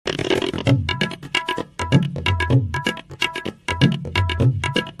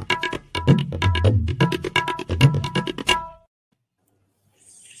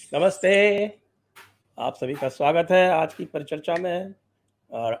नमस्ते। आप सभी का स्वागत है आज की परिचर्चा में।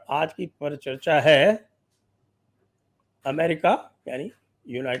 और आज की परिचर्चा है अमेरिका यानी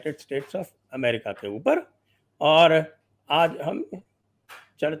यूनाइटेड स्टेट्स ऑफ अमेरिका के ऊपर। और आज हम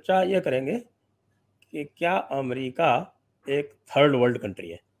चर्चा ये करेंगे कि क्या अमेरिका एक थर्ड वर्ल्ड कंट्री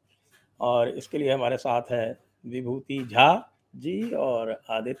है। और इसके लिए हमारे साथ है विभूति झा जी और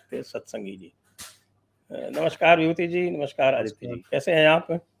आदित्य सत्संगी जी। नमस्कार विभूति जी, नमस्कार आदित्य जी, कैसे हैं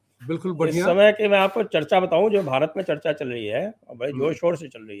आप? बिल्कुल इस बढ़िया। समय की मैं आपको चर्चा बताऊं, जो भारत में चर्चा चल रही है और बड़े जोर शोर से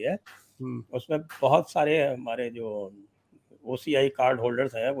चल रही है, उसमें बहुत सारे हमारे जो ओसीआई कार्ड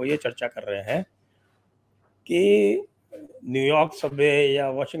होल्डर्स हैं वो ये चर्चा कर रहे हैं कि न्यूयॉर्क सबवे या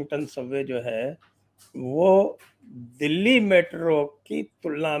वाशिंगटन सबवे जो है वो दिल्ली मेट्रो की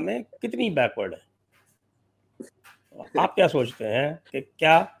तुलना में कितनी बैकवर्ड है। आप क्या सोचते हैं कि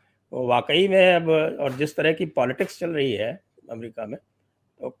क्या वाकई में अब, और जिस तरह की पॉलिटिक्स चल रही है अमेरिका में,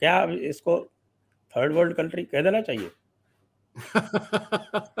 तो क्या इसको थर्ड वर्ल्ड कंट्री कह देना चाहिए?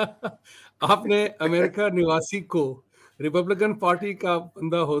 आपने अमेरिका निवासी को रिपब्लिकन पार्टी का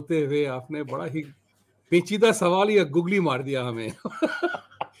बंदा होते हुए आपने बड़ा ही पेचीदा सवाल या गुगली मार दिया हमें।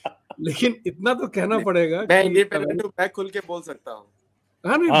 लेकिन इतना तो कहना पड़ेगा मैं कि इंडिपेंडेंट हूँ, मैं खुल के बोल सकता हूँ।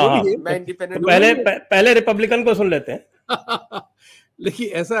 हाँ नहीं हाँ, बोलिए। मैं इंडिपेंडेंट तो पहले रिपब्लिकन को सुन लेते हैं। लेकिन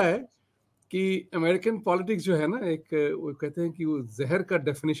ऐसा है कि अमेरिकन पॉलिटिक्स जो है ना, एक वो कहते हैं कि वो जहर का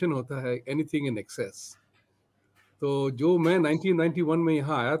डेफिनेशन होता है, एनीथिंग इन एक्सेस। तो जो मैं 1991 में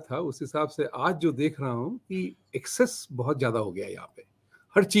यहाँ आया था उस हिसाब से आज जो देख रहा हूँ कि एक्सेस बहुत ज्यादा हो गया यहाँ पे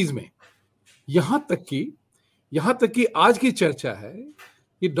हर चीज में। यहाँ तक कि आज की चर्चा है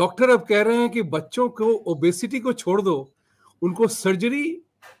कि डॉक्टर अब कह रहे हैं कि बच्चों को ओबेसिटी को छोड़ दो, उनको सर्जरी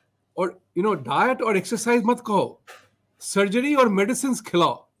और डाइट और एक्सरसाइज मत कहो, सर्जरी और मेडिसिन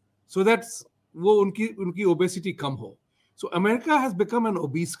खिलाओ, सो दैट वो उनकी ओबेसिटी कम हो। So America has become an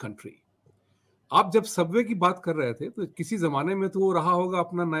obese country. आप जब सबवे की बात कर रहे थे तो किसी जमाने में तो वो रहा होगा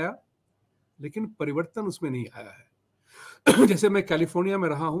अपना नया, लेकिन परिवर्तन उसमें नहीं आया है। जैसे मैं कैलिफोर्निया में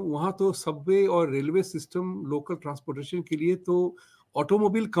रहा हूं, वहां तो सबवे और रेलवे सिस्टम लोकल ट्रांसपोर्टेशन के लिए तो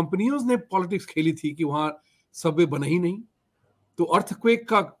ऑटोमोबाइल कंपनियों ने पॉलिटिक्स खेली थी कि वहां सबवे बना ही नहीं। तो अर्थक्वेक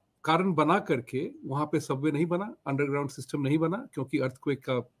का कारण बना करके वहां पे सबवे नहीं बना, अंडरग्राउंड सिस्टम नहीं बना, क्योंकि अर्थक्वेक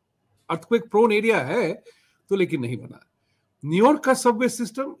प्रोन एरिया है तो, लेकिन नहीं बना। न्यूयॉर्क का Subway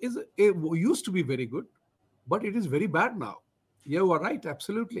system used to be very good, but it is very bad now. Yeah, you are right,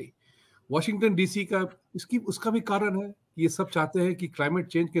 absolutely. Washington DC का उसका भी कारण है। ये सब चाहते हैं कि क्लाइमेट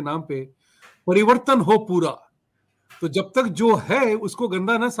चेंज के नाम पे परिवर्तन हो पूरा। तो जब तक जो है उसको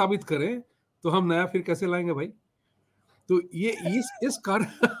गंदा ना साबित करें तो हम नया फिर कैसे लाएंगे भाई। तो ये इस कारण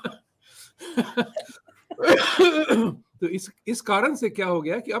तो इस कारण से क्या हो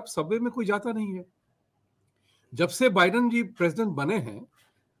गया कि अब सबवे में कोई जाता नहीं है। जब से बाइडेन जी प्रेसिडेंट बने हैं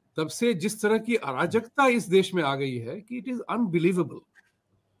तब से जिस तरह की अराजकता इस देश में आ गई है कि it is unbelievable.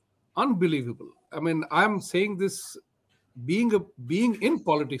 I mean, I am saying this being in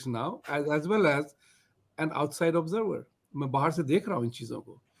politics now as well as an outside observer. मैं बाहर से देख रहा हूं इन चीजों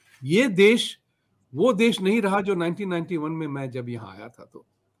को। ये देश वो देश नहीं रहा जो 1991 में मैं जब यहाँ आया था। तो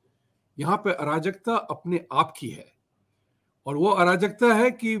यहाँ पे अराजकता अपने आप की है, और वो अराजकता है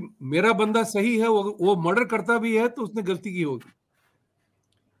कि मेरा बंदा सही है, वो मर्डर करता भी है तो उसने गलती की होगी।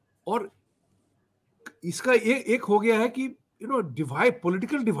 और इसका एक हो गया है कि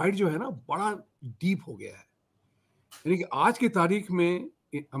पॉलिटिकल डिवाइड जो है ना बड़ा डीप हो गया है। यानी कि आज की तारीख में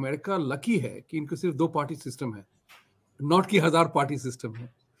अमेरिका लकी है कि इनको सिर्फ 2 पार्टी सिस्टम है, नॉट कि 1000 पार्टी सिस्टम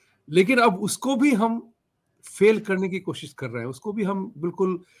है। लेकिन अब उसको भी हम फेल करने की कोशिश कर रहे हैं, उसको भी हम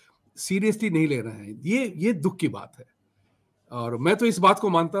बिल्कुल सीरियसली नहीं ले रहे हैं। ये दुख की बात है। और मैं तो इस बात को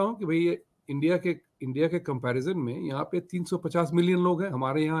मानता हूं कि भाई इंडिया के कंपैरिजन में यहाँ पे 350 मिलियन लोग हैं,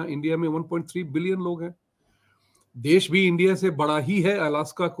 हमारे यहाँ इंडिया में 1.3 बिलियन लोग हैं। देश भी इंडिया से बड़ा ही है,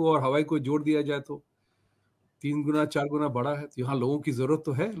 अलास्का को और हवाई को जोड़ दिया जाए तो 3 गुना 4 गुना बड़ा है। तो यहाँ लोगों की जरूरत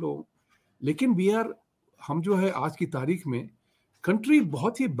तो है लोग, लेकिन हम जो है आज की तारीख में कंट्री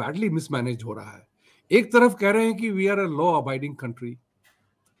बहुत ही बैडली मिसमैनेज हो रहा है। एक तरफ कह रहे हैं कि we are a law abiding country,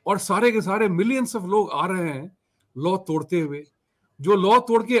 और सारे के सारे मिलियंस ऑफ लोग आ रहे हैं लॉ तोड़ते हुए। जो लॉ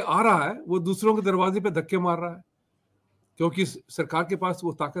तोड़ के आ रहा है वो दूसरों के दरवाजे पे धक्के मार रहा है, क्योंकि सरकार के पास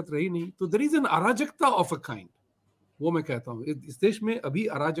वो ताकत रही नहीं। तो देयर इज एन अराजकता ऑफ अ काइंड। वो मैं कहता हूँ इस देश में अभी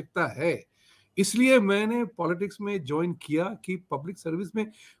अराजकता है। इसलिए मैंने पॉलिटिक्स में ज्वाइन किया कि पब्लिक सर्विस में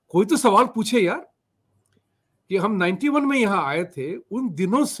कोई तो सवाल पूछे यार, कि हम 91 में यहाँ आए थे, उन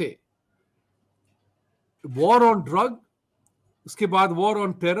दिनों से वॉर ऑन ड्रग, उसके बाद war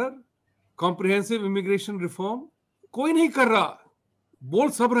on terror, comprehensive immigration reform, कोई नहीं कर रहा, बोल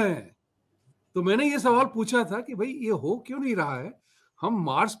सब रहे हैं। तो मैंने ये सवाल पूछा था कि भाई ये हो क्यों नहीं रहा है। हम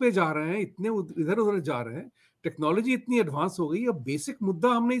मार्स पे जा रहे हैं, इतने इधर उधर जा रहे हैं, टेक्नोलॉजी इतनी एडवांस हो गई, अब बेसिक मुद्दा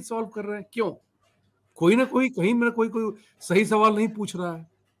हम नहीं सॉल्व कर रहे हैं। क्यों? कोई ना कोई कहीं ना कोई सही सवाल नहीं पूछ रहा है,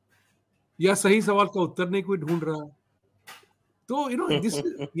 या सही सवाल का उत्तर नहीं कोई ढूंढ रहा है। तो दिस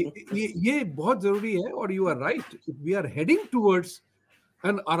ये बहुत जरूरी है। और you are right, we are heading towards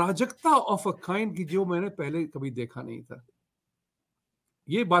an अराजकता ऑफ अ काइंड की जो मैंने पहले कभी देखा नहीं था।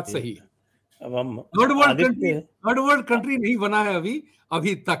 ये बात सही है। अब हम थर्ड वर्ल्ड कंट्री नहीं बना है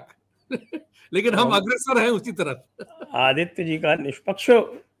अभी तक लेकिन हम अग्रसर हैं उसी तरफ। आदित्य जी का निष्पक्ष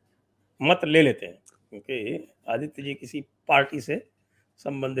मत ले लेते हैं, क्योंकि आदित्य जी किसी पार्टी से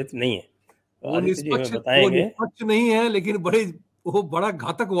संबंधित नहीं है, तो वो आदित्य जी हमें वो बताएंगे। निष्पक्ष नहीं है, लेकिन वो बड़ा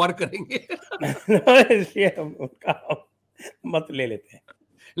घातक वार करेंगे इसलिए हम उनका मत ले लेते हैं।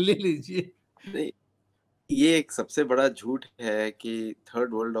 ले लीजिए। नहीं, ये एक सबसे बड़ा झूठ है कि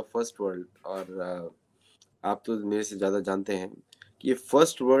थर्ड वर्ल्ड और फर्स्ट वर्ल्ड, और आप तो मेरे से ज्यादा जानते हैं कि ये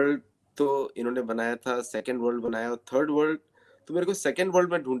फर्स्ट वर्ल्ड तो इन्होंने बनाया था, सेकंड वर्ल्ड बनाया, और थर्ड वर्ल्ड तो मेरे को सेकंड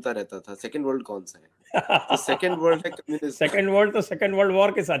वर्ल्ड में ढूंढता रहता था, सेकंड वर्ल्ड कौन सा है। तो सेकंड वर्ल्ड है कम्युनिज्म। सेकंड वर्ल्ड तो सेकंड वर्ल्ड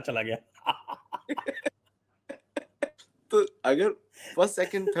वॉर के साथ चला गया। तो अगर फर्स्ट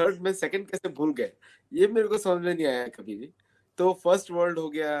सेकंड थर्ड में सेकंड कैसे भूल गए, ये मेरे को समझ में नहीं आया कभी भी। तो फर्स्ट वर्ल्ड हो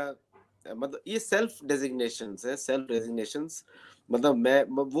गया, मतलब ये सेल्फ डेजिग्नेशंस है, सेल्फ डेजिग्नेशंस। मतलब मैं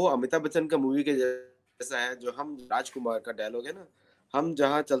वो अमिताभ बच्चन का मूवी के जैसा है, जो हम राजकुमार का डायलॉग है ना, हम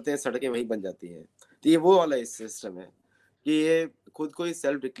जहाँ चलते हैं सड़कें वहीं बन जाती हैं। तो ये वो वाला सिस्टम है कि ये खुद को ही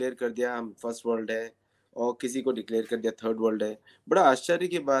सेल्फ डिक्लेयर कर दिया हम फर्स्ट वर्ल्ड है, और किसी को डिक्लेयर कर दिया थर्ड वर्ल्ड है। बड़ा आश्चर्य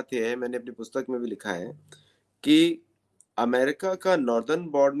की बात यह है, मैंने अपनी पुस्तक में भी लिखा है कि अमेरिका का नॉर्दर्न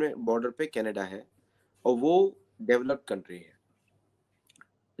बॉर्डर पे कनाडा है और वो डेवलप्ड कंट्री है,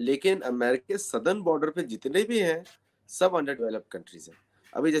 लेकिन अमेरिका के सदर्न बॉर्डर पे जितने भी हैं सब अंडर डेवलप्ड कंट्रीज हैं।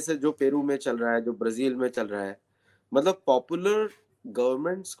 अभी जैसे जो पेरू में चल रहा है, जो ब्राजील में चल रहा है, मतलब पॉपुलर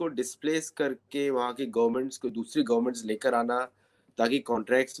गवर्नमेंट्स को डिस्प्लेस करके वहाँ की गवर्नमेंट्स को दूसरी गवर्नमेंट्स लेकर आना ताकि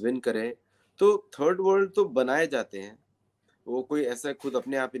कॉन्ट्रैक्ट्स विन करें। तो थर्ड वर्ल्ड तो बनाए जाते हैं, वो कोई ऐसा खुद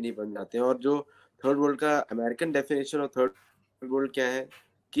अपने आप ही नहीं बन जाते हैं। और जो थर्ड वर्ल्ड का American definition of third world क्या है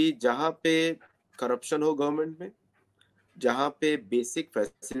कि जहाँ पे करप्शन हो गवर्नमेंट में, जहाँ पे बेसिक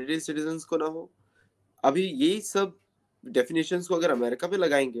फैसिलिटी सिटीजन्स को ना हो। अभी यही सब डेफिनेशंस को अगर अमेरिका पे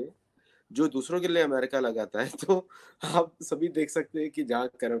लगाएंगे, जो दूसरों के लिए अमेरिका लगाता है, तो आप सभी देख सकते हैं कि जहाँ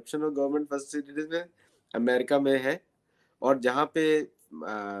करप्शन और गवर्नमेंट फैसिलिटीज में अमेरिका में है, और जहाँ पे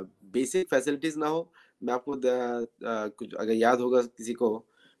बेसिक फैसिलिटीज ना हो। मैं आपको कुछ अगर याद होगा किसी को,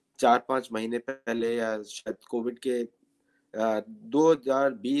 4-5 महीने पहले या शायद कोविड के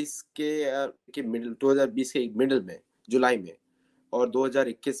 2020 के मिडिल, 2020 के मिडिल में, जुलाई में, और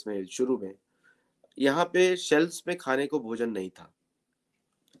 2021 में शुरू में, यहाँ पे शेल्फ्स में खाने को भोजन नहीं था,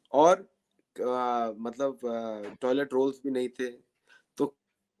 और मतलब टॉयलेट रोल्स भी नहीं थे। तो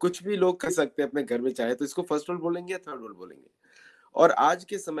कुछ भी लोग कर सकते हैं अपने घर में चाहे, तो इसको फर्स्ट वर्ल्ड बोलेंगे या थर्ड वर्ल्ड बोलेंगे। और आज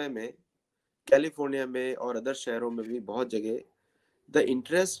के समय में कैलिफोर्निया में और अदर शहरों में भी बहुत जगह the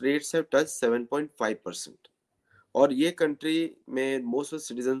interest rates have touch 7.5%, और ये कंट्री में मोस्ट ऑफ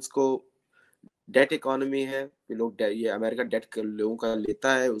सिटीजन्स को डेट इकोनॉमी है कि लोग ये अमेरिका डेट लोगों का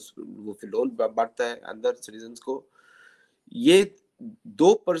लेता है, उस वो फिर लोन बांटता है अंदर सिटीजन्स को। ये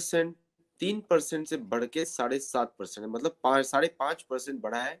 2%, 3% से बढ़ के 7.5%, मतलब 5.5%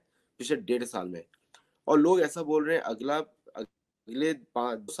 बढ़ा है पिछले 1.5 साल में। और लोग ऐसा बोल रहे हैं अगले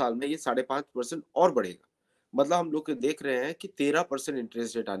 5 साल में ये 5.5% और बढ़ेगा। मतलब हम लोग देख रहे हैं कि 13%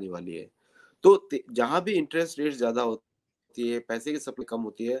 इंटरेस्ट रेट आने वाली है। तो जहां भी इंटरेस्ट रेट ज्यादा होती है, पैसे की सप्लाई कम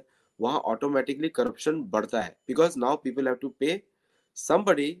होती है, वहां ऑटोमेटिकली करप्शन बढ़ता है, because now people have to pay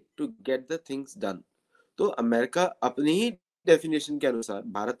somebody to get the things done. तो अमेरिका अपनी ही डेफिनेशन के अनुसार,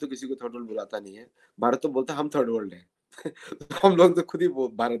 भारत तो किसी को थर्ड वर्ल्ड बुलाता नहीं है, भारत तो बोलता है हम थर्ड वर्ल्ड है हम लोग तो खुद ही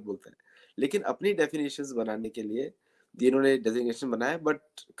भारत बोलते हैं, लेकिन अपनी डेफिनेशंस बनाने के लिए जिन्होंने डेजिग्नेशन बनाया, बट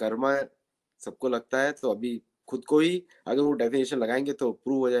कर्मा सबको लगता है। तो अभी खुद को ही अगर वो डेफिनेशन लगाएंगे तो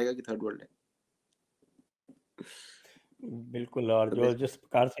प्रूव हो जाएगा कि थर्ड वर्ल्ड है। बिल्कुल। और जो जिस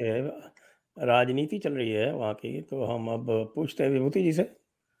प्रकार से राजनीति चल रही है वहाँ की, तो हम अब पूछते हैं विभूति जी से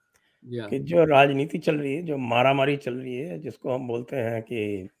कि जो राजनीति चल रही है, जो मारामारी चल रही है, जिसको हम बोलते हैं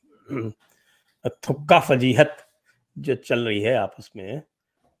कि थुक्का फजीहत जो चल रही है आपस में,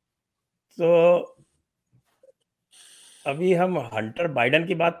 तो अभी हम हंटर बाइडेन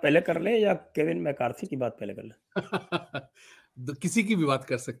की बात पहले कर लें या केविन मैकार्थी की बात पहले कर लें? किसी की भी बात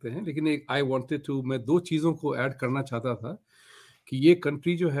कर सकते हैं, लेकिन एक मैं 2 चीजों को ऐड करना चाहता था कि ये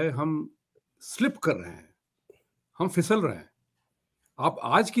कंट्री जो है, हम स्लिप कर रहे हैं, हम फिसल रहे हैं। आप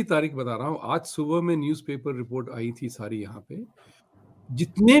आज की तारीख बता रहा हूं, आज सुबह में न्यूज़पेपर रिपोर्ट आई थी सारी, यहाँ पे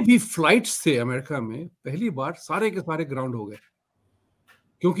जितने भी फ्लाइट्स थे अमेरिका में, पहली बार सारे के सारे ग्राउंड हो गए।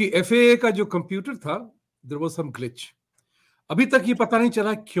 क्योंकि FAA का जो कंप्यूटर था, देयर वाज सम ग्लिच। अभी तक ये पता नहीं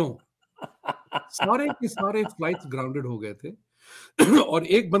चला क्यों सारे के सारे फ्लाइट्स ग्राउंडेड हो गए थे। और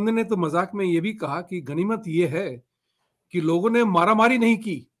एक बंदे ने तो मजाक में ये भी कहा कि गनीमत ये है कि लोगों ने मारामारी नहीं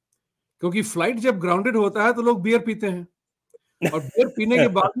की, क्योंकि फ्लाइट जब ग्राउंडेड होता है तो लोग बियर पीते हैं, और बियर पीने के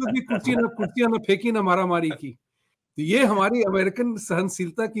बावजूद भी कुर्सियां ना फेंकी ना मारामारी की। तो ये हमारी अमेरिकन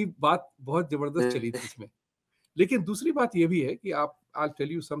सहनशीलता की बात बहुत जबरदस्त चली थी इसमें। लेकिन दूसरी बात ये भी है कि आप, आई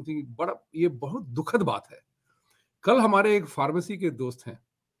टेल यू समथिंग, बड़ा ये बहुत दुखद बात है। कल हमारे एक फार्मेसी के दोस्त हैं,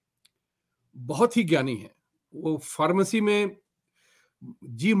 बहुत ही ज्ञानी हैं, वो फार्मेसी में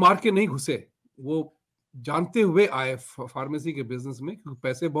जी मार के नहीं घुसे, वो जानते हुए आए फार्मेसी के बिजनेस में, क्योंकि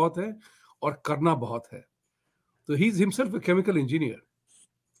पैसे बहुत है और करना बहुत है। तो he is himself a chemical engineer.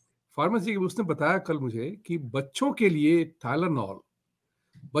 Pharmacy के उसने बताया कल मुझे कि बच्चों के लिए टाइलेनॉल,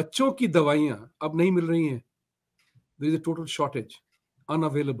 बच्चों की दवाइयां अब नहीं मिल रही हैं, there is a total shortage,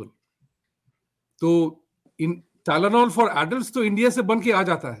 unavailable. तो इन टाइलेनॉल फॉर एडल्ट्स तो इंडिया से बन के आ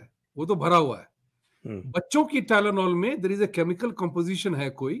जाता है, वो तो भरा हुआ है। बच्चों की टाइलेनॉल में there is a chemical composition है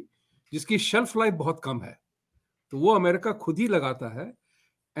कोई, जिसकी शेल्फ लाइफ बहुत कम है, तो वो अमेरिका खुद ही लगाता है।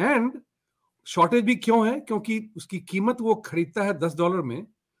 एंड शॉर्टेज भी क्यों है? क्योंकि उसकी कीमत वो खरीदता है $10 में,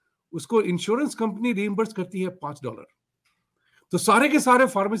 उसको इंश्योरेंस कंपनी रीइंबर्स करती है $5। तो सारे के सारे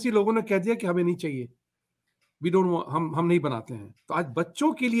फार्मेसी लोगों ने कह दिया कि हमें नहीं चाहिए, वी डोंट, हम नहीं बनाते हैं। तो आज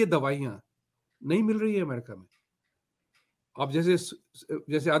बच्चों के लिए दवाइयां नहीं मिल रही है अमेरिका में। अब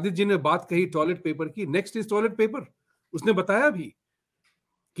जैसे आदित्य जी ने बात कही टॉयलेट पेपर की, नेक्स्ट इज टॉयलेट पेपर। उसने बताया भी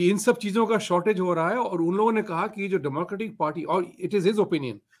कि इन सब चीजों का शॉर्टेज हो रहा है, और उन लोगों ने कहा कि जो डेमोक्रेटिक पार्टी, और it is his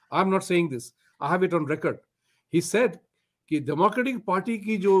opinion, I am not saying this, I have it on record, he said कि डेमोक्रेटिक पार्टी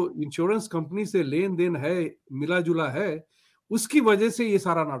की जो इंश्योरेंस कंपनी से लेन देन है, मिला जुला है, उसकी वजह से ये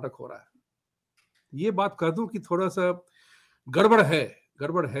सारा नाटक हो रहा है। ये बात कर दूं कि थोड़ा सा गड़बड़ है,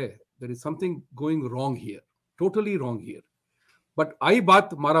 there is something going wrong here, totally wrong here. But I बात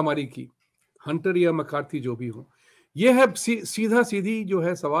मारामारी की, हंटर या मकार्थी जो भी हो, ये है सीधा सीधी जो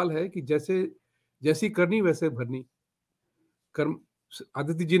है सवाल है कि जैसी करनी वैसे भरनी। कर्म,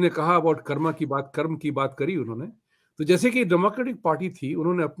 आदित्य जी ने कहा अबाउट कर्म की बात करी उन्होंने। तो जैसे कि डेमोक्रेटिक पार्टी थी,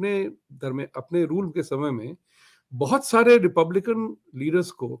 उन्होंने अपने रूल के समय में बहुत सारे रिपब्लिकन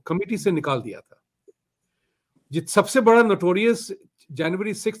लीडर्स को कमिटी से निकाल दिया था। सबसे बड़ा नोटोरियस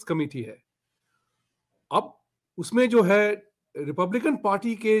जनवरी 6 कमिटी है। अब उसमें जो है रिपब्लिकन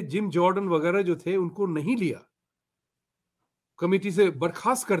पार्टी के जिम जॉर्डन वगैरह जो थे, उनको नहीं लिया, कमिटी से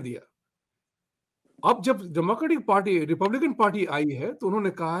बर्खास्त कर दिया। अब जब रिपब्लिकन पार्टी आई है, तो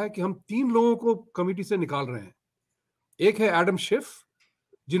उन्होंने कहा है कि हम 3 लोगों को कमिटी से निकाल रहे हैं। एक है एडम शिफ,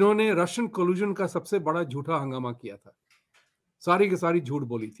 जिन्होंने रशियन कोलूजन का सबसे बड़ा झूठा हंगामा किया था, सारी की सारी झूठ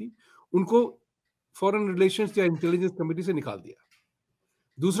बोली थी, उनको फॉरेन रिलेशंस या इंटेलिजेंस कमिटी से निकाल दिया।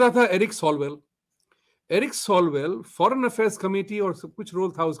 दूसरा था Eric Swalwell, foreign affairs committee और सब कुछ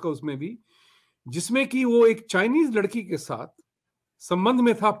रोल था उसका उसमें भी, जिसमें कि वो एक चाइनीज लड़की के साथ संबंध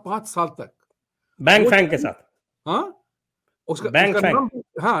में था 5 साल तक, बैंग फैंग के साथ। हाँ, उसका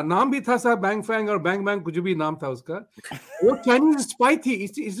नाम भी था साहब बैंग फैंग, और बैंग बैंग कुछ भी नाम था उसका। वो चाइनीज स्पाई थी।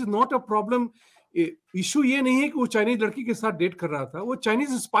 Is not a problem, issue ये नहीं है कि वो चाइनीज लड़की के साथ डेट कर रहा था, वो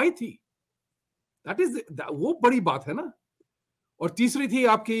चाइनीज स्पाई थी। वो बड़ी बात है ना। और तीसरी थी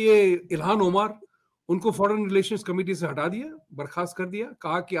आपके ये इल्हान ओमर, उनको फॉरेन रिलेशंस कमेटी से हटा दिया, बर्खास्त कर दिया,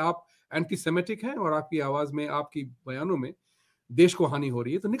 कहा कि आप एंटी सेमेटिक हैं और आपकी आवाज में, आपकी बयानों में देश को हानि हो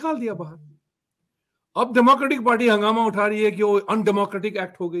रही है, तो निकाल दिया बाहर। अब डेमोक्रेटिक पार्टी हंगामा उठा रही है कि वो अनडेमोक्रेटिक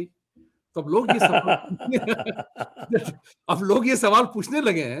एक्ट हो गई। तो अब लोग ये सवाल पूछने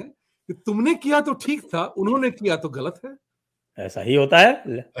लगे हैं कि तुमने किया तो ठीक था, उन्होंने किया तो गलत है। ऐसा ही होता है,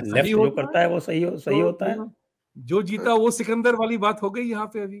 लेफ्ट जो करता है वो सही होता है। जो जीता वो सिकंदर वाली बात हो गई यहाँ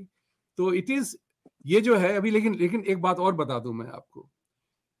पे अभी। तो इट इज ये जो है अभी। लेकिन एक बात और बता दूं मैं आपको,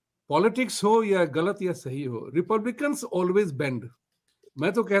 पॉलिटिक्स हो या गलत या सही हो, रिपब्लिकन्स ऑलवेज बेंड।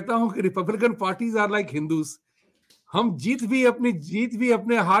 मैं तो कहता हूं कि Republican parties are like Hindus. हम जीत भी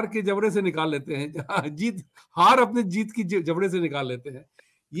अपने हार के जबड़े से निकाल लेते हैं, हार अपने जीत की जबड़े से निकाल लेते हैं।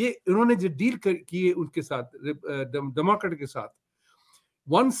 ये इन्होंने जो डील किए उनके साथ, डेमोक्रेट के साथ,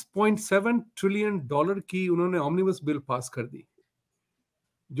 $1.7 ट्रिलियन की उन्होंने ऑमनिबस बिल पास कर दी,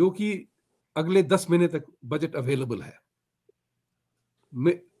 जो कि अगले 10 महीने तक बजट अवेलेबल है।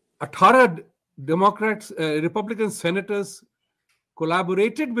 18 Democrats, Republican senators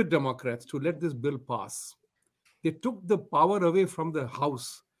collaborated with Democrats to let this bill pass. They took the power away from the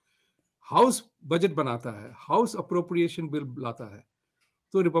House. House budget बनाता है, House appropriation bill लाता है।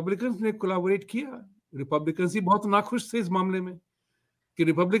 तो रिपब्लिकन्स ने कोलैबोरेट किया। रिपब्लिकन्स ही बहुत नाखुश थे इस मामले में कि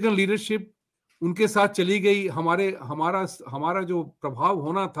रिपब्लिकन लीडरशिप उनके साथ चली गई, हमारा जो प्रभाव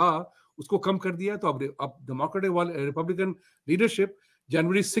होना था उसको कम कर दिया। तो अब डेमोक्रेटिक वाले रिपब्लिकन लीडरशिप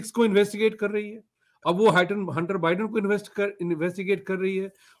जनवरी 6 को इन्वेस्टिगेट कर रही है। अब वो हंटर बाइडेन को इन्वेस्टिगेट कर रही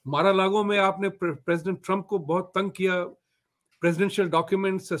है। मारा लागो में आपने प्रेसिडेंट ट्रंप को बहुत तंग किया, प्रेसिडेंशियल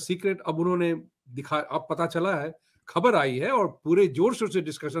डॉक्यूमेंट्स सीक्रेट, अब उन्होंने अब पता चला है, खबर आई है और पूरे जोर शोर से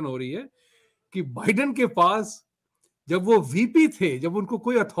डिस्कशन हो रही है कि बाइडेन के पास जब वो वीपी थे, जब उनको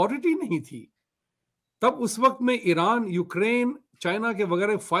कोई अथॉरिटी नहीं थी, तब उस वक्त में ईरान, यूक्रेन, चाइना के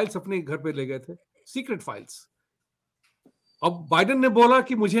वगैरह फाइल्स अपने घर पे ले गए थे, सीक्रेट फाइल्स। अब बाइडेन ने बोला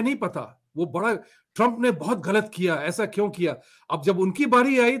कि मुझे नहीं पता, वो बड़ा ट्रंप ने बहुत गलत किया, ऐसा क्यों किया। अब जब उनकी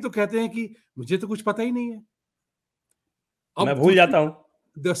बारी आई तो कहते हैं कि मुझे तो कुछ पता ही नहीं है। मैं भूल जाता हूं।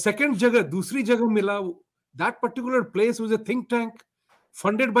 दूसरी जगह मिला, that particular place was a think tank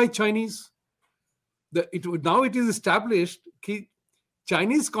funded by Chinese. Now it is established कि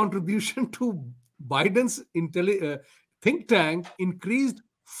Chinese contribution to Biden's think tank increased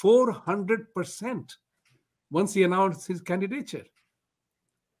 400% once he announced his candidature.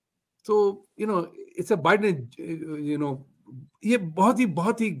 So, it's a Biden, ये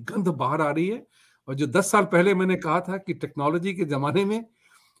बहुत ही गंद बाहर आ रही है। और जो 10 साल पहले मैंने कहा था कि टेक्नोलॉजी के जमाने में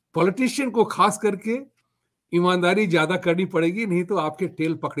पॉलिटिशियन को खास करके ईमानदारी ज्यादा करनी पड़ेगी, नहीं तो आपके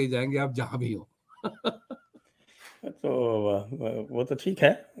टेल पकड़े जाएंगे, आप जहां भी हो। तो वो तो ठीक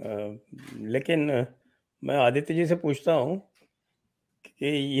है, लेकिन मैं आदित्य जी से पूछता हूँ कि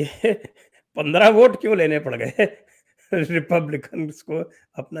ये 15 वोट क्यों लेने पड़ गए रिपब्लिकन्स को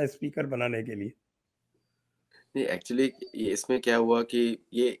अपना स्पीकर बनाने के लिए? नहीं, एक्चुअली इसमें क्या हुआ कि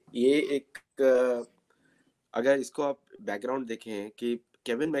ये एक अगर इसको आप बैकग्राउंड देखें कि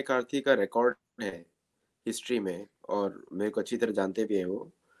केविन मैकार्थी का रिकॉर्ड है हिस्ट्री में, और मेरे को अच्छी तरह जानते भी हैं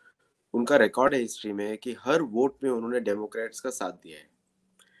वो, उनका रिकॉर्ड है हिस्ट्री में कि हर वोट में उन्होंने डेमोक्रेट्स का साथ दिया है।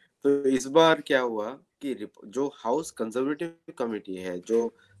 तो इस बार क्या हुआ कि जो हाउस कंजर्वेटिव कमेटी है,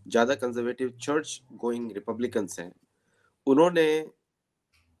 जो ज्यादा कंजर्वेटिव चर्च गोइंग रिपब्लिकन्स हैं, उन्होंने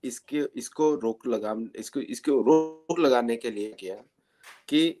इसको रोक लगाने के लिए किया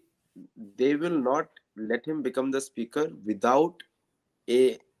कि they will not let him become the speaker without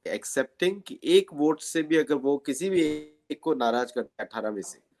accepting कि एक वोट से भी अगर वो किसी भी एक को नाराज करता है 18 में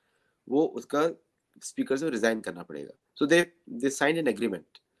से, वो उसका स्पीकर से रिजाइन करना पड़ेगा। So they sign an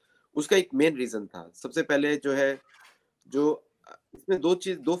agreement. उसका एक मेन रीजन था, सबसे पहले जो इसमें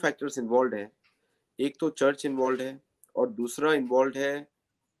दो फैक्टर्स इन्वॉल्व हैं। एक तो चर्च इन्वॉल्व है और दूसरा इन्वॉल्व है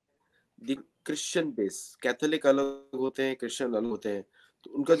क्रिश्चियन बेस। कैथोलिक अलग होते हैं, क्रिश्चियन अलग होते हैं,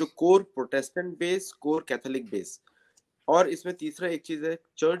 तो उनका जो core Protestant base, core Catholic base. और इसमें तीसरा एक चीज है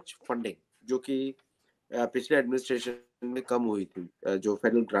चर्च फंडिंग, जो कि पिछले एडमिनिस्ट्रेशन में कम हुई थी, जो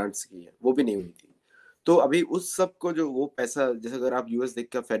फेडरल ग्रांट्स की है वो भी नहीं हुई थी। तो अभी उस सब को जो वो पैसा, जैसे अगर आप यूएस देख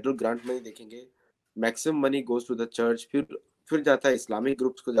कर फेडरल ग्रांट में देखेंगे, maximum money goes to the church, फिर जाता है इस्लामिक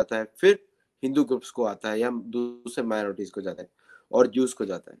ग्रुप्स को जाता है, फिर हिंदू ग्रुप्स को आता है, या दूसरे माइनॉरिटीज को जाता है, और ज्यूज को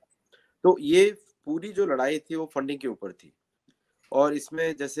जाता है। तो ये पूरी जो लड़ाई थी वो फंडिंग के ऊपर थी। और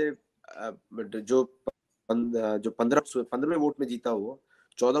इसमें जैसे जो 15वें वोट में जीता हुआ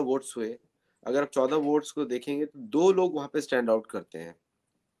 14 वोट्स हुए। अगर आप 14 वोट्स को देखेंगे तो दो लोग वहां पे स्टैंड आउट करते हैं।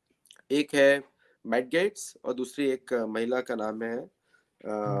 एक है मैट गेट्स और दूसरी एक महिला का नाम है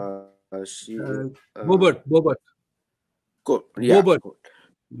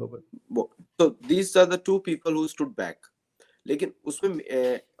तो these are the two people who stood back. लेकिन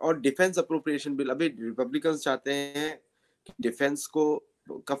उसमें और डिफेंस अप्रोप्रिएशन बिल, अभी रिपब्लिकन्स चाहते हैं कि डिफेंस को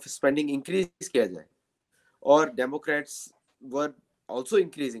का स्पेंडिंग इंक्रीज किया जाए, और डेमोक्रेट्स वर आल्सो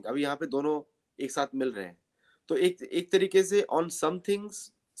इंक्रीजिंग। अभी यहाँ पे दोनों एक साथ मिल रहे हैं। तो एक तरीके से ऑन सम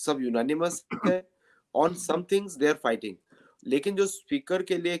थिंग्स सब यूनानिमस है, on some things they are fighting. लेकिन जो स्पीकर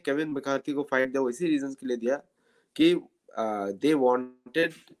के लिए केविन मैकार्थी को फाइट दिया वो इसी रीजन के लिए दिया कि they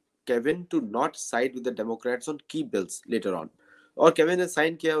wanted Kevin to not side with the Democrats on की बिल्स लेटर ऑन। और केविन ने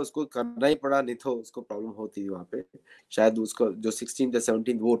साइन किया, उसको करना ही पड़ा, नहीं तो उसको प्रॉब्लम होती वहां पे। शायद उसको जो 16 या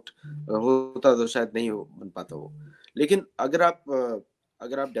 17 वोट होता तो शायद नहीं बन पाता वो। लेकिन अगर आप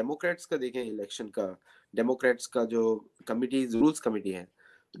डेमोक्रेट्स का देखें इलेक्शन का, डेमोक्रेट्स का जो कमिटी रूल्स कमेटी है,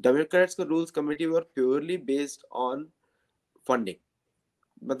 डेमोक्रेट्स का rules committee were purely based on funding.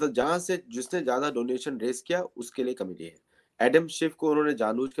 मतलब जहां से जिसने ज्यादा डोनेशन रेस किया उसके लिए कमेटी है। एडम शिफ को उन्होंने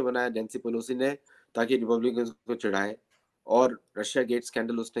जानबूझ के बनाया, नैन्सी पेलोसी ने, ताकि रिपब्लिकन को चिढ़ाए, और रशिया गेट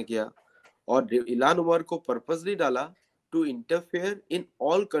स्कैंडल उसने किया। और इलान उमर को पर्पसली डाला to interfere in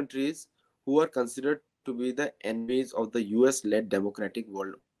all countries who are considered to be the enemies of the US led democratic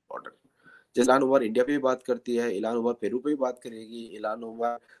world order. जैसे इलान उमर इंडिया पे भी बात करती है, इलान उमर पेरू पे भी बात करेगी, इलान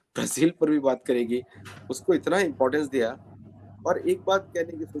उमर ब्राजील पर भी बात करेगी। उसको इतना इंपॉर्टेंस दिया। और एक बात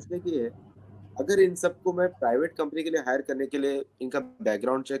कहने की सोचने की है अगर इन सबको मैं प्राइवेट कंपनी के लिए हायर करने के लिए इनका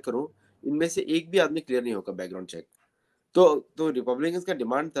बैकग्राउंड चेक करूं, इनमें से एक भी आदमी क्लियर नहीं होगा बैकग्राउंड चेक। तो रिपब्लिकन्स का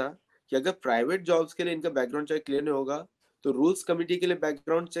डिमांड था कि अगर प्राइवेट जॉब्स के लिए इनका बैकग्राउंड चेक क्लियर नहीं होगा तो रूल्स कमेटी के लिए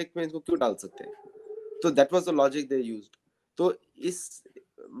बैकग्राउंड चेक में इनको क्यों डाल सकते हैं। तो that was the logic they used. तो इस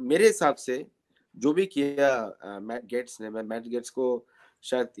मेरे हिसाब से जो भी किया मैट गेट्स ने, मैं मैट गेट्स को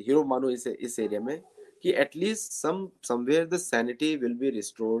शायद हीरो मानूं इस एरिया में, कि at least somewhere the sanity will be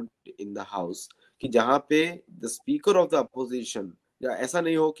restored in the house, कि जहां पे the speaker of the opposition, या ऐसा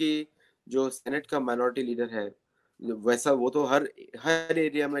नहीं हो कि जो सेनेट का माइनॉरिटी लीडर है वैसा वो तो हर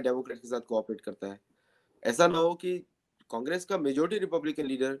एरिया में डेमोक्रेट के साथ कोऑपरेट करता है, ऐसा ना हो कि कांग्रेस का majority Republican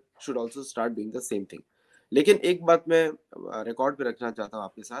leader should also start doing the same thing. लेकिन एक बात मैं रिकॉर्ड पे रखना चाहता हूँ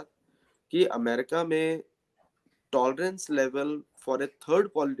आपके साथ कि अमेरिका में tolerance level for a third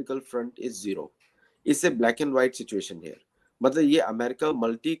political front is zero. इससे ब्लैक एंड व्हाइट सिचुएशन है, मतलब ये अमेरिका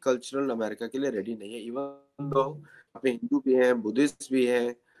मल्टी कल्चरल अमेरिका के लिए रेडी नहीं है। इवन दो यहाँ पे हिंदू भी हैं, बुद्धिस्ट भी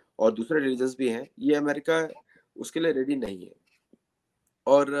हैं और दूसरे रिलीजन्स भी हैं, ये अमेरिका उसके लिए रेडी नहीं है।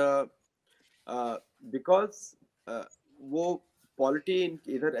 और बिकॉज वो पॉलिटी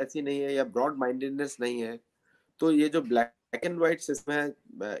इधर ऐसी नहीं है या ब्रॉड माइंडेडनेस नहीं है, तो ये जो ब्लैक एंड व्हाइट सिस्टम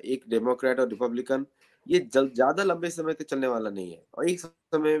है एक डेमोक्रेट और रिपब्लिकन, ये ज्यादा लंबे समय तक चलने वाला नहीं है। और एक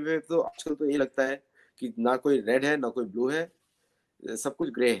समय में तो आजकल तो ये लगता है कि ना कोई रेड है ना कोई ब्लू है, सब कुछ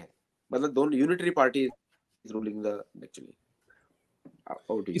ग्रे है, मतलब दोनों unitary party is ruling the actually.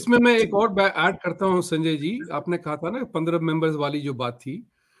 इसमें मैं एक और ऐड करता हूं संजय जी, आपने कहा था ना 15 मेंबर्स वाली जो बात थी,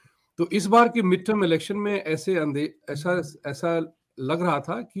 तो इस बार के मिड टर्म इलेक्शन में ऐसा लग रहा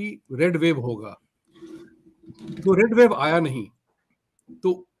था कि रेड वेव होगा, तो रेड वेव आया नहीं।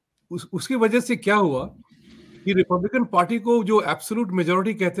 तो उसकी वजह से क्या हुआ कि रिपब्लिकन पार्टी को जो एब्सोल्यूट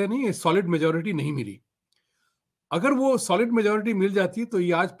मेजोरिटी कहते हैं नहीं, सॉलिड मेजोरिटी नहीं मिली। अगर वो सॉलिड मेजोरिटी मिल जाती तो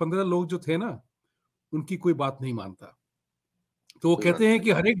ये आज 15 लोग जो थे ना, उनकी कोई बात नहीं मानता। तो वो कहते हैं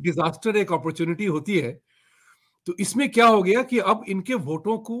कि हर एक डिजास्टर एक अपॉर्चुनिटी होती है। तो इसमें क्या हो गया कि अब इनके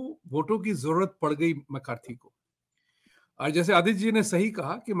वोटों की जरूरत पड़ गई मैकार्थी को। और जैसे आदित्य जी ने सही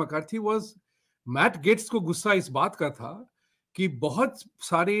कहा कि मैकार्थी मैट गेट्स को गुस्सा इस बात का था कि बहुत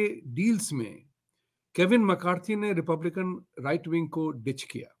सारे डील्स में केविन मैकार्थी ने रिपब्लिकन राइट विंग को डिच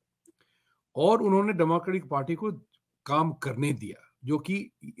किया और उन्होंने डेमोक्रेटिक पार्टी को काम करने दिया, जो कि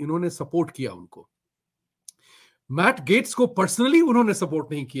इन्होंने सपोर्ट किया उनको। मैट गेट्स को पर्सनली उन्होंने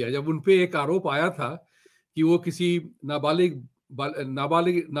सपोर्ट नहीं किया। जब उनपे एक आरोप आया था कि वो किसी नाबालिग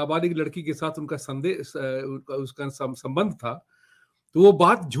लड़की के साथ उनका उसका संबंध था, तो वो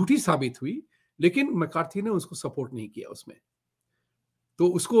बात झूठी साबित हुई, लेकिन मैकार्थी ने उसको सपोर्ट नहीं किया उसमें। तो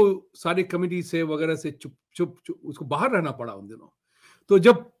उसको सारी कमिटी से वगैरह से चुप उसको बाहर रहना पड़ा उन दिनों। तो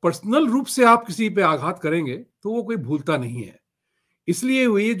जब पर्सनल रूप से आप किसी पे आघात करेंगे तो वो कोई भूलता नहीं है। इसलिए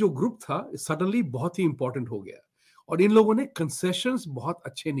ये जो ग्रुप था सडनली बहुत ही इंपॉर्टेंट हो गया और इन लोगों ने कंसेशंस बहुत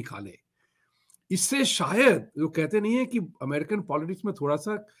अच्छे निकाले। इससे शायद जो कहते नहीं है कि अमेरिकन पॉलिटिक्स में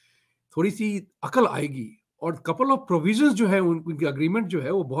थोड़ी सी अकल आएगी। और कपल ऑफ प्रोविजंस जो है उनकी अग्रीमेंट जो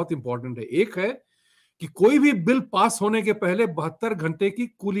है वो बहुत इंपॉर्टेंट है। एक है कि कोई भी बिल पास होने के पहले 72 घंटे की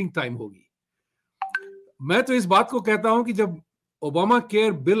कूलिंग टाइम होगी। मैं तो इस बात को कहता हूं कि जब Obama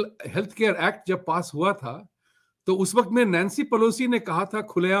care bill, health care act जब पास हुआ था, तो उस वक्त में नैन्सी पेलोसी ने कहा था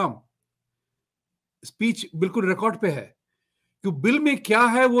खुलेआम, स्पीच बिल्कुल रिकॉर्ड पे है, कि बिल में क्या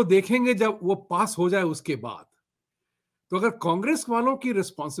है वो देखेंगे जब वो पास हो जाए उसके बाद। तो अगर कांग्रेस वालों की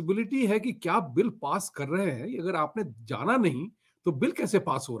रिस्पॉन्सिबिलिटी है कि क्या बिल पास कर रहे हैं, अगर आपने जाना नहीं तो बिल कैसे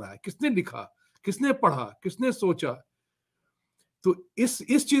पास हो रहा है, किसने लिखा, किसने पढ़ा, किसने सोचा। तो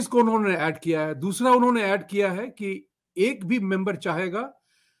इस चीज को उन्होंने ऐड किया है। दूसरा उन्होंने ऐड किया है कि एक भी मेंबर चाहेगा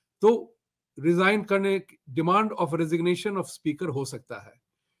तो रिजाइन करने, demand of resignation of speaker हो सकता है।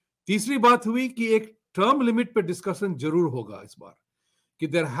 तीसरी बात हुई कि एक टर्म लिमिट पे डिस्कशन जरूर होगा इस बार, कि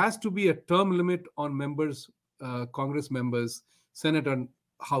there has to be a term limit on members, Congress members, senate and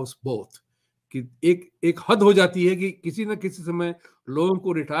house both, कि एक हद हो जाती है कि किसी न किसी समय लोगों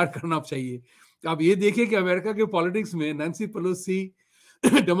को रिटायर करना चाहिए। आप ये देखिए कि अमेरिका के पॉलिटिक्स में नैन्सी पेलोसी,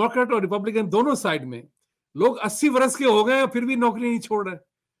 डेमोक्रेट और रिपब्लिकन दोनों साइड में लोग 80 वर्ष के हो गए फिर भी नौकरी नहीं छोड़ रहे।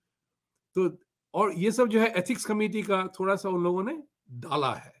 तो और ये सब जो है एथिक्स कमेटी का थोड़ा सा उन लोगों ने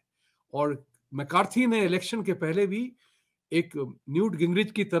डाला है। और मैकार्थी ने इलेक्शन के पहले भी एक न्यूट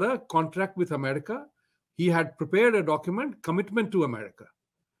गिंगरिच की तरह contract with America, he had prepared a document, commitment to America,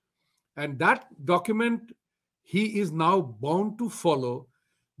 and that document he is now bound to follow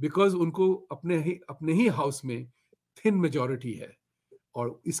because उनको अपने ही हाउस में थिन मेजॉरिटी है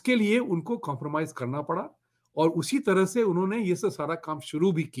और इसके लिए उनको कॉम्प्रोमाइज करना पड़ा। और उसी तरह से उन्होंने ये सब सारा काम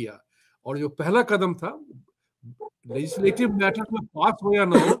शुरू भी किया। और जो पहला कदम था लेजिस्लेटिव मैटर में पास हो या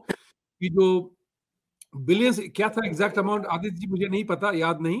ना हो, कि जो बिलियंस, क्या था एग्जैक्ट अमाउंट आदित्य जी मुझे नहीं पता,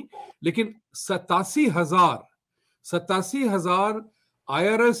 याद नहीं, लेकिन 87,000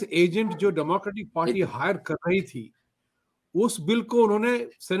 IRS एजेंट जो डेमोक्रेटिक पार्टी हायर कर रही थी, उस बिल को उन्होंने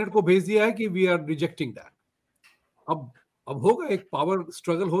सेनेट को भेज दिया है कि वी आर रिजेक्टिंग दैट। अब होगा, एक पावर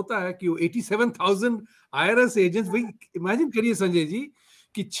स्ट्रगल होता है कि 87,000 IRS एजेंट्स, भाई इमेजिन करिए संजय जी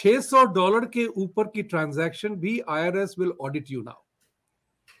कि $600 के ऊपर की ट्रांजैक्शन भी IRS will audit you now.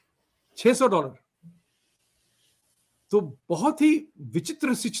 $600। तो बहुत ही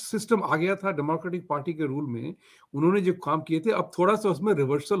विचित्र सिस्टम आ गया था डेमोक्रेटिक पार्टी के रूल में, उन्होंने जो काम किए थे। अब थोड़ा सा उसमें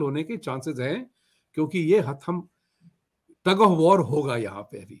रिवर्सल होने के चांसेस हैं, क्योंकि ये हम टग ऑफ वॉर होगा, यहाँ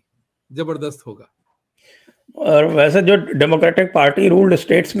पे अभी जबरदस्त होगा। और वैसे जो डेमोक्रेटिक पार्टी रूल्ड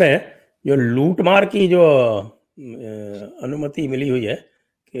स्टेट्स में जो लूटमार की जो अनुमति मिली हुई है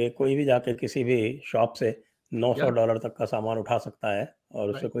कि कोई भी जाके किसी भी शॉप से $900 तक का सामान उठा सकता है और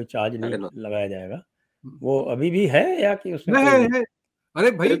उससे कोई चार्ज नहीं लगाया जाएगा, वो अभी भी है या कि उसमें है?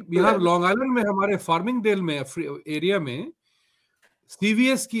 अरे भाई, यहाँ लॉन्ग आइलैंड में हमारे फार्मिंग डेल में एरिया में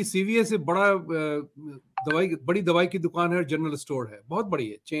सीवीएस बड़ा बड़ी दवाई की दुकान है, जनरल स्टोर है, बहुत बड़ी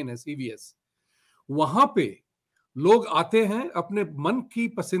है, चेन है सीवीएस। वहां पे लोग आते हैं, अपने मन की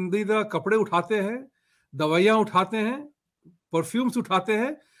पसंदीदा कपड़े उठाते हैं, दवाइयां उठाते हैं, परफ्यूम्स उठाते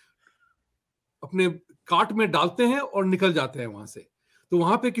हैं, अपने कार्ट में डालते हैं और निकल जाते हैं वहां से। तो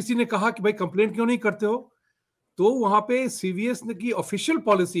वहां पे किसी ने कहा कि भाई कंप्लेंट क्यों नहीं करते हो, तो वहां पे सीवीएस की ऑफिशियल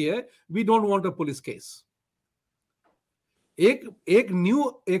पॉलिसी है, we don't want a police case. एक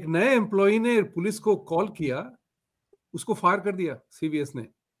नए एम्प्लॉय ने पुलिस को कॉल किया, उसको फायर कर दिया सीवीएस ने।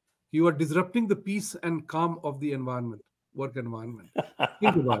 You are disrupting the peace and calm of the environment, work environment.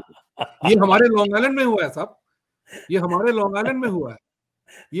 ये हमारे लॉन्ग आइलैंड में हुआ है साहब, ये हमारे लॉन्ग आइलैंड में हुआ है,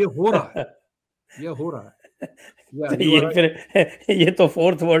 ये हो रहा है, ये हो रहा है। तो ये फिर ये तो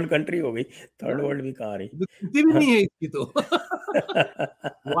फोर्थ वर्ल्ड कंट्री हो गई, थर्ड वर्ल्ड भी कहाँ रही, भी नहीं है इसकी तो।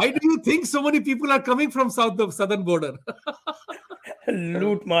 Why do you think so many people are coming from southern border?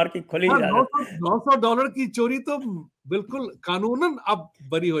 लूट मार की खुली इजाजत। $900 की चोरी तो बिल्कुल कानूनन आप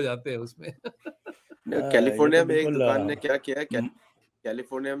बरी हो जाते हैं उसमें। कैलिफोर्निया में एक दुकान ने क्या किया,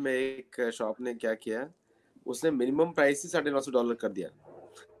 कैलिफोर्निया में एक शॉप ने क्या किया, उसने मिनिमम प्राइस ही $950 कर दिया।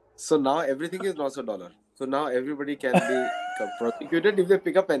 So now everything is $900. So now everybody can be prosecuted if they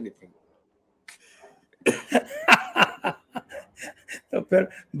pick up anything. तो फिर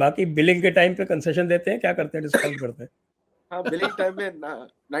बाकी बिलिंग के टाइम पे कंसेशन देते हैं, क्या करते हैं, डिस्काउंट करते हैं? हाँ, बिलिंग टाइम में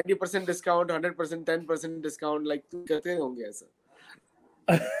 90% डिस्काउंट, 100%, 10% डिस्काउंट, लाइक तुम कहते होंगे ऐसा।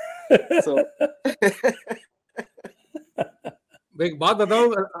 So एक बात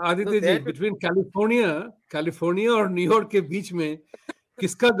बताओ आदित्य जी, बिटवीन कैलिफोर्निया और न्यूयॉर्क के बीच में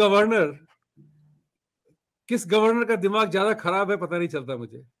किस गवर्नर का दिमाग ज्यादा खराब है, पता नहीं चलता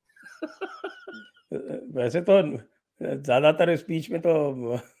मुझे। वैसे तो ज्यादातर इस बीच में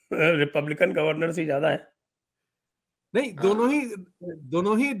तो रिपब्लिकन गवर्नर ही ज्यादा है। नहीं, दोनों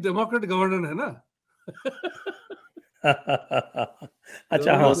ही डेमोक्रेट गवर्नर है ना।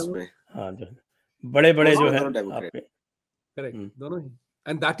 अच्छा, हाँ जो बड़े जो है आपके, करेक्ट, दोनों ही।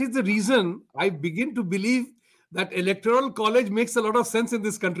 And that is the reason I begin to believe that electoral college makes a lot of sense in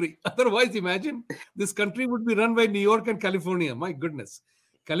this country. Otherwise, imagine this country would be run by New York and California. My goodness,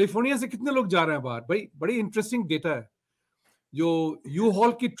 California से कितने लोग जा रहे हैं बाहर भाई, बड़ी interesting data है। जो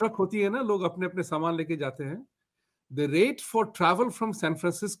U-Haul की ट्रक होती है ना, लोग अपने अपने सामान लेके जाते हैं, the rate for travel from San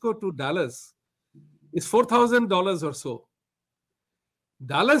Francisco to Dallas is $4,000 or so.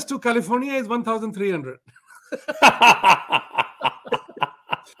 Dallas to California is 1,300.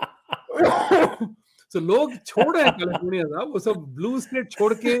 So लोग छोड़ रहे हैं कैलिफोर्निया साहब, वो सब ब्लू स्टेट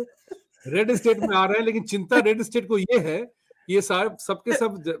छोड़ के रेड स्टेट में आ रहे हैं। लेकिन चिंता रेड स्टेट को ये है, ये सबके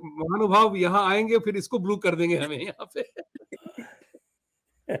सब महानुभाव यहाँ आएंगे, फिर इसको ब्लू कर देंगे हमें यहाँ पे।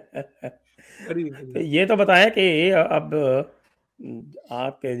 तो ये तो बताया कि अब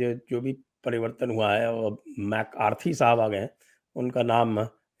आपके जो भी परिवर्तन हुआ है, वो मैकार्थी साहब आ गए। उनका नाम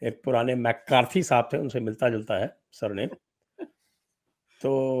एक पुराने मैकार्थी साहब थे, उनसे मिलता जुलता है सरनेम।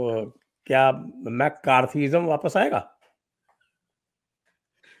 तो क्या मैकार्थिज्म वापस आएगा?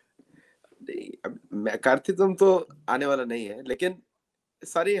 मैकार्थिज्म तो आने वाला नहीं है, लेकिन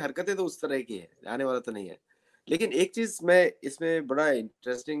सारी हरकतें तो उस तरह की है, आने वाला तो नहीं है। लेकिन एक चीज मैं इसमें बड़ा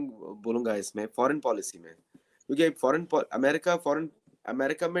इंटरेस्टिंग बोलूंगा इसमें, फॉरेन पॉलिसी में, क्योंकि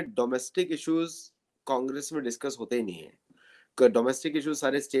अमेरिका में डोमेस्टिक इश्यूज कांग्रेस में डिस्कस होते ही नहीं है। डोमेस्टिक इश्यूज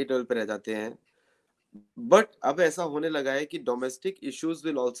सारे स्टेट लेवल पे रह जाते हैं। बट अब ऐसा होने लगा है कि domestic issues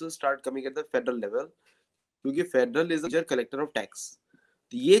will also start coming at the federal level, क्योंकि federal is a major collector of tax.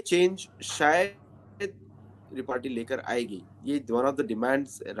 तो ये चेंज शायद पार्टी लेकर आएगी, ये वन ऑफ द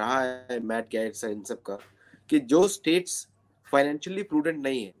डिमांड्स रहा है मैट गेट्स इन सब का, कि जो स्टेट्स फाइनेंशियली प्रूडेंट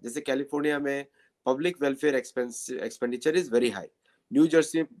नहीं है, जैसे कैलिफोर्निया में public welfare expenditure is very high, New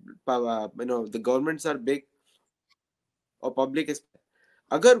Jersey you know the governments are big और पब्लिक,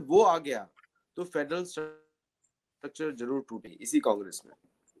 अगर वो आ गया तो फेडरल स्ट्रक्चर जरूर टूटे इसी कांग्रेस में,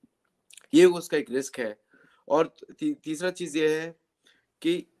 ये उसका एक रिस्क है। और तीसरा चीज ये है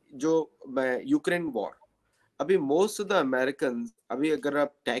कि जो यूक्रेन वॉर, अभी मोस्ट ऑफ द अमेरिकन, अभी अगर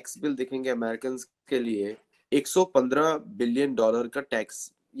आप टैक्स बिल देखेंगे अमेरिकन के लिए 115 बिलियन डॉलर का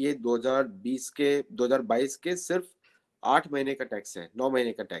टैक्स, ये 2022 के सिर्फ 8 महीने का टैक्स है, 9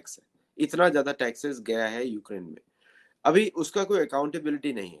 महीने का टैक्स है, इतना ज्यादा टैक्सेस गया है यूक्रेन में। अभी उसका कोई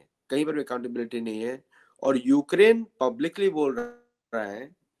अकाउंटेबिलिटी नहीं है, कहीं पर भी अकाउंटेबिलिटी नहीं है, और यूक्रेन पब्लिकली बोल रहा है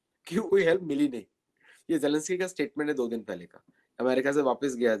कि कोई हेल्प मिली नहीं। ये जेलेंस्की का स्टेटमेंट है 2 दिन पहले का, अमेरिका से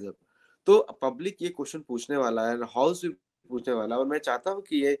वापस गया जब, तो पब्लिक ये क्वेश्चन पूछने वाला है, हाउस भी पूछने वाला है, और मैं चाहता हूँ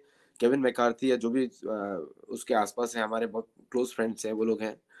कि ये केविन मैकार्थी या जो भी उसके आसपास है, हमारे बहुत क्लोज फ्रेंड्स हैं, वो लोग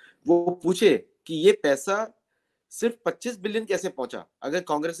हैं, वो पूछे कि ये पैसा सिर्फ 25 बिलियन कैसे पहुंचा, अगर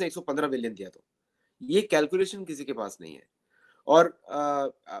कांग्रेस ने 115 बिलियन दिया तो। ये कैलकुलेशन किसी के पास नहीं है। और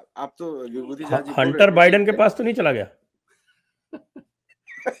आप तो विभूति झा जी बोल रहे हंटर थे बाइडन के पास तो नहीं चला गया?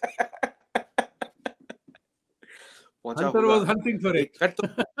 पहुंचा Hunter होगा, was hunting for it.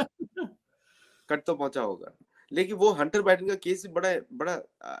 Cut तो पहुंचा होगा, लेकिन वो हंटर बाइडन का केस भी बड़ा बड़ा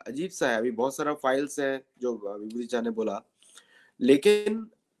अजीब सा है। अभी बहुत सारा फाइल्स है जो विभूति झा ने बोला, लेकिन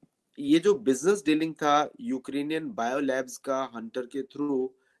ये जो बिजनेस डीलिंग था यूक्रेनियन बायोलैब्स का हंटर के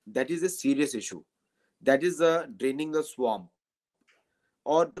थ्रू, that is a serious issue, that is draining the swamp.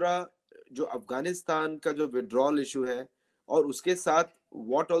 और जो अफगानिस्तान का जो विड्रॉल इशू है, और उसके साथ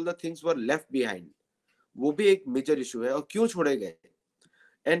what all the things were left behind, वो भी एक मेजर इशू है, और क्यों छोड़े गए।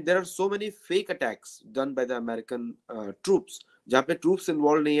 And there are so many fake attacks done by the American troops, जहां पे ट्रूप्स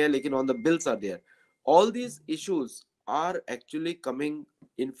इन्वॉल्व नहीं है लेकिन on the bills are there. All these issues are actually coming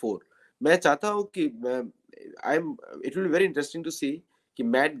in four. मैं चाहता हूं कि I am it will be very interesting to सी कि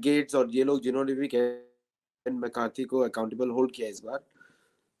मैट गेट्स और ये लोग जिन्होंने भी केविन मैकार्थी को अकाउंटेबल होल्ड किया इस बार,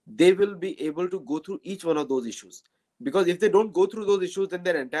 they will be able to go through each one of those issues, because if they don't go through those issues then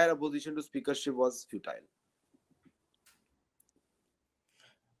their entire opposition to speakership was futile.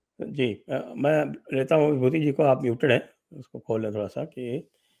 जी मैं लेता हूँ विभूति जी को, आप muted हैं, उसको खोल लें थोड़ा सा, कि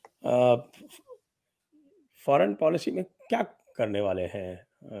फॉरेन पॉलिसी में क्या करने वाले हैं।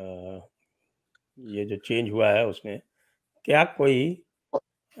 ये जो चेंज हुआ है उसमें क्या कोई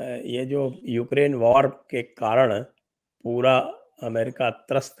ये जो यूक्रेन वॉर के कारण पूरा अमेरिका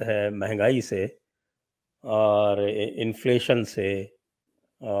त्रस्त है महंगाई से और इन्फ्लेशन से,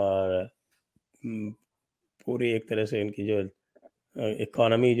 और पूरी एक तरह से इनकी जो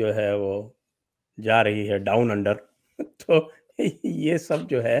इकोनॉमी जो है वो जा रही है डाउन अंडर तो ये सब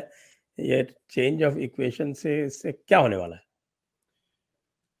जो है, ये चेंज ऑफ इक्वेशन से इससे क्या होने वाला है?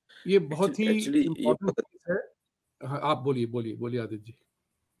 ये बहुत ही Actually, इम्पोर्टेंट चीज है। हाँ, आप बोलिए बोलिए बोलिए आदित्य जी,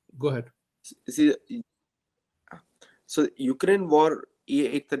 गो अहेड। सो यूक्रेन वॉर ये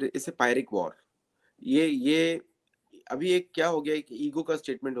एक तरह से पायरिक वॉर, ये अभी एक क्या हो गया, एक ईगो का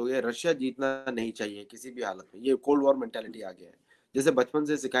स्टेटमेंट हो गया, रशिया जीतना नहीं चाहिए किसी भी हालत में, ये कोल्ड वॉर मेंटालिटी आ गया है। जैसे बचपन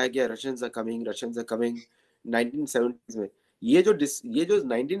से सिखाया गया Russians are coming, Russians are coming 1970s में, ये जो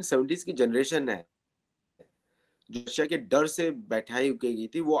 1970s की जनरेशन है जो रशिया के डर से बैठाई गई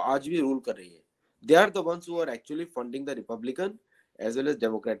थी, वो आज भी रूल कर रही है। They are the ones who are actually funding the Republican as well as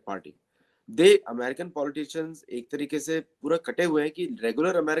Democrat party. The American politicians एक तरीके से पूरा कटे हुए हैं कि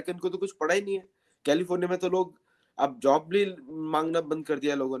रेगुलर अमेरिकन को तो कुछ पड़ा ही नहीं है। कैलिफोर्निया में तो लोग अब जॉब भी मांगना बंद कर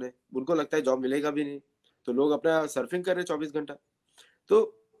दिया लोगों ने, उनको लगता है जॉब मिलेगा भी नहीं, तो लोग अपना सर्फिंग कर रहे 24 घंटा। तो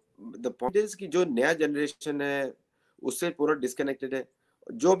द पॉइंट इज कि जो नया जनरेशन है उससे पूरा डिस्कनेक्टेड है।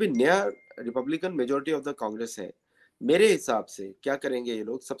 जो भी नया Republican majority of the Congress है, मेरे हिसाब से क्या करेंगे ये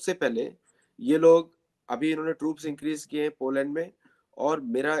लोग, सबसे पहले ये लोग, अभी इन्होंने ट्रूप्स इंक्रीज किए हैं पोलैंड में, और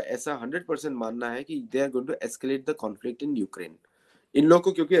मेरा ऐसा 100% मानना है कि they are going to escalate the conflict in Ukraine. इन लोगों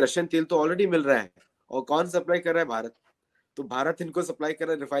को क्योंकि रशियन तेल तो ऑलरेडी मिल रहा है, और कौन सप्लाई कर रहा है? भारत। तो भारत इनको सप्लाई कर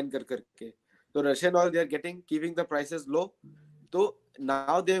रहा है रिफाइन कर करके, तो Russian oil they are getting, keeping the prices low. तो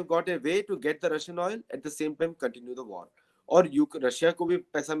now they have got a way to get the Russian oil at the same time continue the war. और रशिया को भी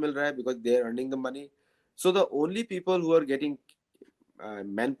पैसा मिल रहा है because they are earning the money. So the only people who are getting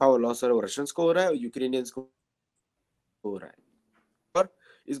manpower loss है वो Russians को हो रहा है और यूक्रेनियंस को हो रहा है, और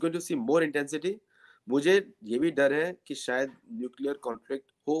is going to see more intensity. मुझे ये भी डर है कि शायद न्यूक्लियर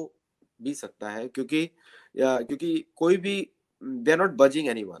कॉन्फ्लिक्ट हो भी सकता है, क्योंकि कोई भी, they are not budging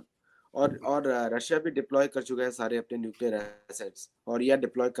anyone. और रशिया भी डिप्लॉय कर चुका है सारे अपने न्यूक्लियर एसेट्स, और यह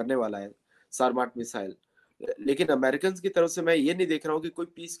डिप्लॉय करने वाला है सारमाट मिसाइल। लेकिन अमेरिकन की तरफ से मैं ये नहीं देख रहा हूँ कि कोई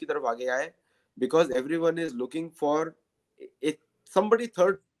पीस की तरफ आगे आए, because everyone is looking for somebody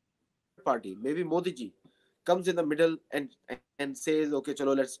third party, maybe Modi ji comes in the middle and says, okay,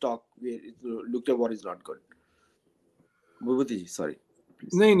 chalo, let's talk. We looked at what is not good. Mubhuti ji, sorry.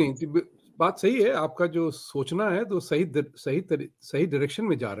 Please. नहीं, बात सही है आपका, जो सोचना है तो सही डायरेक्शन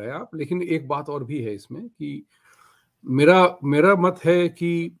में जा रहे हैं आप। लेकिन एक बात और भी है इसमें कि मेरा मत है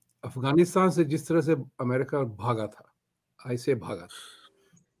कि अफगानिस्तान से जिस तरह से अमेरिका भागा था, ऐसे भागा था,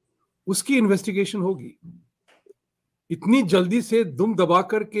 उसकी इन्वेस्टिगेशन होगी। इतनी जल्दी से दुम दबा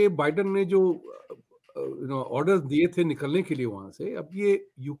करके बाइडेन ने जो ऑर्डर दिए थे निकलने के लिए वहां से, अब ये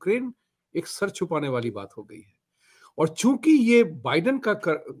यूक्रेन एक सर छुपाने वाली बात हो गई है। और चूंकि ये बाइडेन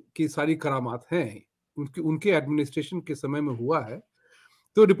की सारी करामात हैं, उनके एडमिनिस्ट्रेशन के समय में हुआ है,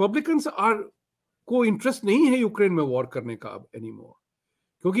 तो रिपब्लिकन्स को इंटरेस्ट नहीं है यूक्रेन में वॉर करने का अब एनीमोर।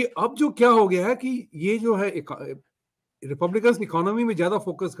 क्योंकि अब जो क्या हो गया है कि ये जो है रिपब्लिकन्स इकोनॉमी में ज्यादा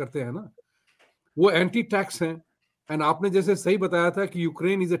फोकस करते हैं ना, वो एंटी टैक्स हैं। एंड आपने जैसे सही बताया था कि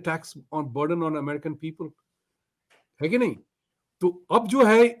Ukraine is a tax on burden on American people, है कि नहीं? तो अब जो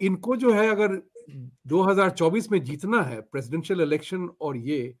है इनको जो है अगर 2024 में जीतना है प्रेसिडेंशियल इलेक्शन और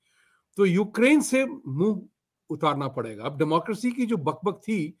ये, तो यूक्रेन से मुंह उतारना पड़ेगा। अब डेमोक्रेसी की जो बकबक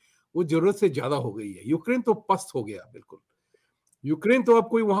थी वो जरूरत से ज्यादा हो गई है। यूक्रेन तो पस्त हो गया बिल्कुल। यूक्रेन तो अब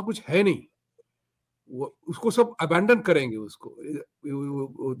कोई वहां कुछ है नहीं, उसको सब अबैंडन करेंगे उसको।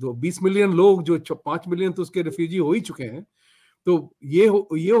 20 मिलियन लोग, जो 5 मिलियन तो उसके रिफ्यूजी हो ही चुके हैं। तो ये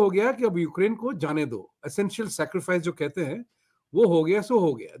हो गया कि अब यूक्रेन को जाने दो। एसेंशियल सैक्रिफाइस जो कहते हैं वो हो गया, सो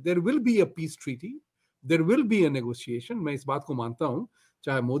हो गया। There will be a peace treaty, there will be a negotiation. मैं इस बात को मानता हूं,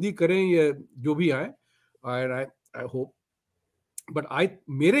 चाहे मोदी करें या जो भी आए। आई होप, बट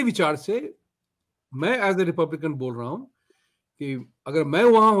मेरे विचार से, मैं एज ए रिपब्लिकन बोल रहा हूं कि अगर मैं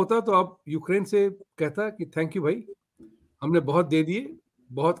वहां होता तो अब यूक्रेन से कहता कि थैंक यू भाई, हमने बहुत दे दिए,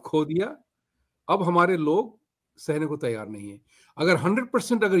 बहुत खो दिया, अब हमारे लोग सहने को तैयार नहीं है। अगर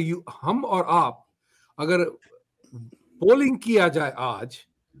 100% अगर हम और आप अगर पोलिंग किया जाए आज,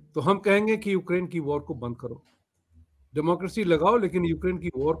 तो हम कहेंगे कि यूक्रेन की वॉर को बंद करो, डेमोक्रेसी लगाओ, लेकिन यूक्रेन की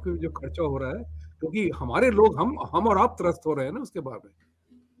वॉर पे जो खर्चा हो रहा है, क्योंकि हमारे लोग, हम और आप त्रस्त हो रहे हैं ना उसके बाद में।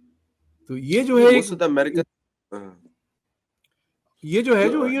 तो ये जो है ये जो है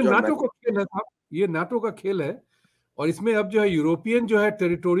ये नाटो का खेल है साहब, ये नाटो का खेल है। और इसमें अब जो है यूरोपियन जो है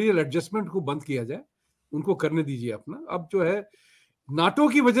टेरिटोरियल एडजस्टमेंट को बंद किया जाए, उनको करने दीजिए अपना। अब जो है नाटो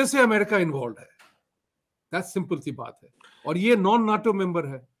की वजह से अमेरिका इन्वॉल्व है, दैट्स सिंपल सी बात है। और ये नॉन नाटो मेंबर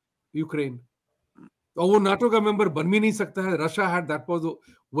है यूक्रेन, और वो नाटो का मेंबर बन भी नहीं सकता है। रशिया हैड दैट वाज,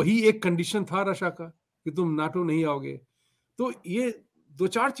 वही एक कंडीशन था रशिया का कि तुम नाटो नहीं आओगे। तो ये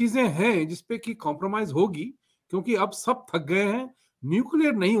 2-4 चीजें हैं जिसपे कि कॉम्प्रोमाइज होगी, क्योंकि अब सब थक गए हैं।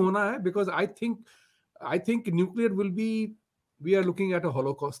 न्यूक्लियर नहीं होना है, because I think nuclear will be, we are looking at a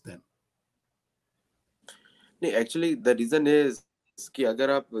holocaust then. नहीं, एक्चुअली द रीजन इज कि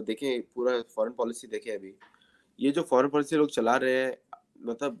अगर आप देखें पूरा फॉरेन पॉलिसी देखें, अभी ये जो फॉरेन पॉलिसी लोग चला रहे हैं,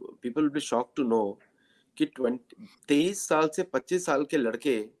 मतलब people will be shocked to know कि 23 साल से 25 साल के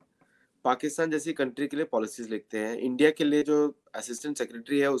लड़के पाकिस्तान जैसी कंट्री के लिए पॉलिसीज लिखते हैं। इंडिया के लिए जो असिस्टेंट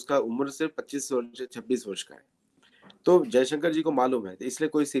सेक्रेटरी है उसका उम्र सिर्फ 25 वर्ष 26 वर्ष का है। तो जयशंकर जी को मालूम है, तो इसलिए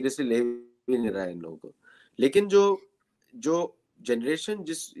कोई सीरियसली ले भी नहीं रहा है इन लोगों को। लेकिन जो जनरेशन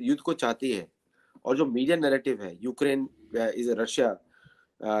जिस युद्ध को चाहती है, और जो मीडिया नैरेटिव है यूक्रेन इज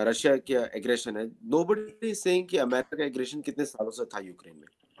रशिया की एग्रेशन है, नोबडी इज सेइंग कि अमेरिका का एग्रेशन कितने सालों से था यूक्रेन में।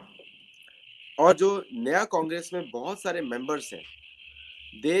 और जो नया कांग्रेस में बहुत सारे मेंबर्स हैं,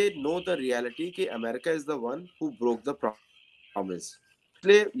 दे नो द रियलिटी कि America is the one who broke the promise.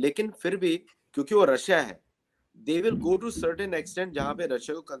 लेकिन फिर भी क्योंकि वो रशिया है, they will go to certain extent जहां पे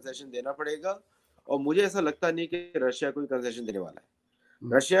रशिया को कंसेशन देना पड़ेगा। और मुझे ऐसा लगता नहीं कि रशिया कोई कंसेशन देने वाला है।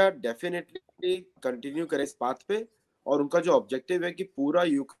 रशिया डेफिनेटली कंटिन्यू करे इस पाथ पे, और उनका जो ऑब्जेक्टिव है कि पूरा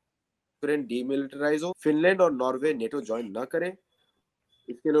यूक्रेन डीमिलिटराइज हो, फिनलैंड और नॉर्वे नेटो ज्वाइन ना करें,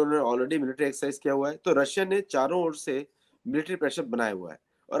 इसके लिए उन्होंने ऑलरेडी मिलिट्री एक्सरसाइज किया हुआ है। तो रशिया ने चारों ओर से मिलिट्री प्रेशर बनाया हुआ है।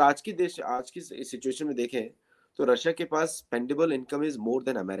 और आज की सिचुएशन में देखें तो रशिया के पास spendable income is more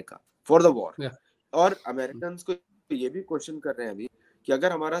than America for the war. और अमेरिकन को ये भी क्वेश्चन कर रहे हैं अभी कि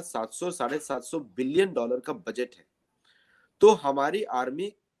अगर हमारा 700-750 बिलियन डॉलर का बजट है, तो हमारी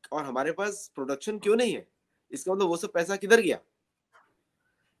आर्मी और हमारे पास प्रोडक्शन क्यों नहीं है? इसका मतलब वो सब पैसा किधर गया?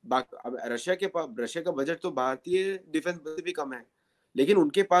 रशिया का बजट तो भारतीय डिफेंस बजट भी कम है, लेकिन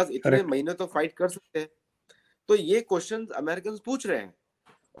उनके पास इतने महीने तो फाइट कर सकते हैं। तो ये क्वेश्चन अमेरिकन पूछ रहे हैं।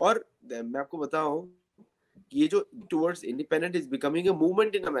 और मैं आपको बताऊं कि ये जो towards independent is becoming a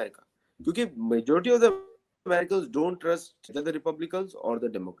movement in America, क्योंकि majority of the Americans don't trust the Republicans और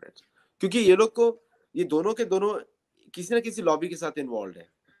द डेमोक्रेट्स, क्योंकि ये लोग को ये दोनों के दोनों किसी ना किसी लॉबी के साथ इन्वॉल्व है,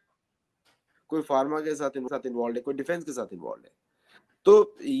 कोई फार्मा के साथ इन्वॉल्व है, कोई डिफेंस के साथ इन्वॉल्व है।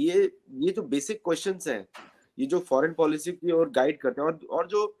 तो ये जो बेसिक क्वेश्चंस हैं, ये जो फॉरेन पॉलिसी की ओर गाइड करते हैं, और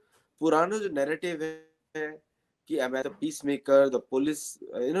जो पुराना जो नैरेटिव है कि I am the peace maker, the police,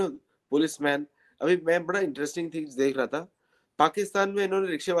 policeman. अभी मैं बड़ा इंटरेस्टिंग थिंग्स देख रहा था, पाकिस्तान में इन्होंने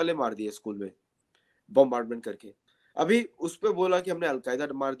रिक्शे वाले मार दिए स्कूल में बॉम्बार्डमेंट करके। अभी उस पे बोला कि हमने अलकायदा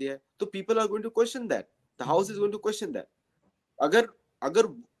मार दिया है, तो people are going to question that, the house is going to question that. अगर अगर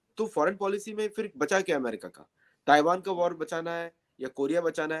तो फॉरेन पॉलिसी में फिर बचा क्या अमेरिका का? ताइवान का वॉर बचाना है या कोरिया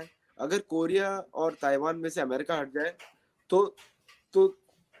बचाना है? अगर कोरिया और ताइवान में से अमेरिका हट जाए तो तो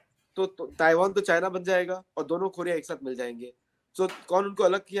तो ताइवान तो चाइना बन जाएगा और दोनों कोरिया एक साथ मिल जाएंगे। तो कौन उनको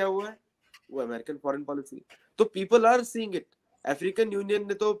अलग किया हुआ है? वो अमेरिकन फॉरेन पॉलिसी। तो people are seeing it. African union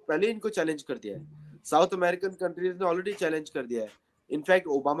ने तो पहले इनको चैलेंज कर दिया है, साउथ अमेरिकन कंट्रीज ने ऑलरेडी चैलेंज कर दिया है। इनफैक्ट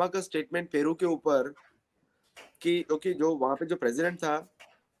ओबामा का स्टेटमेंट पेरू के ऊपर कि क्योंकि जो वहां पे जो प्रेसिडेंट था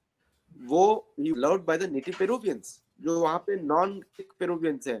वो लव्ड बाय द नेटिव पेरुवियंस, जो वहां पे नॉन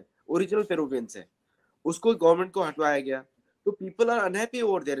पेरुवियंस हैं, ओरिजिनल पेरुवियंस हैं, उसको गवर्नमेंट को हटवाया गया। तो people are unhappy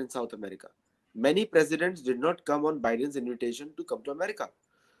over there in south America. Many presidents did not come on Biden's invitation to come to America.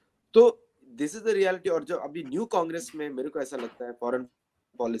 तो दिस इज द रियलिटी। और जो अभी न्यू कांग्रेस में मेरे को ऐसा लगता है फॉरेन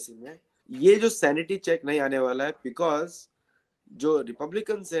पॉलिसी में ये जो सैनिटी चेक नहीं आने वाला है, बिकॉज जो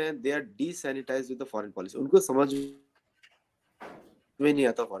रिपब्लिकन्स हैं they are डीसैनिटाइज्ड with the foreign policy. उनको समझ में नहीं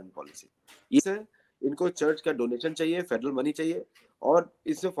आता फॉरेन पॉलिसी। ये इनको चर्च का डोनेशन चाहिए, फेडरल मनी चाहिए, और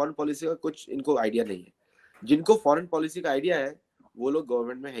इसमें फॉरेन पॉलिसी का कुछ इनको आइडिया नहीं है। जिनको फॉरेन पॉलिसी का आइडिया है वो लोग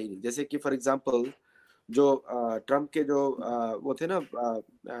गवर्नमेंट में है ही नहीं। जैसे कि फॉर एग्जांपल जो ट्रम्प के जो वो थे ना,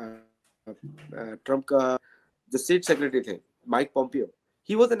 ट्रम्प का जो स्टेट सेक्रेटरी थे Mike Pompeo,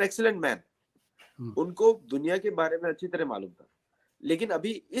 he was an excellent man. उनको दुनिया के बारे में अच्छी तरह मालूम था। लेकिन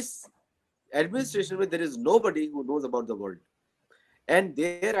अभी इस एडमिनिस्ट्रेशन में there is nobody who knows about the world, and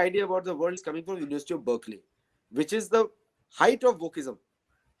their idea about the world is coming from University of Berkeley, which is the height of wokeism,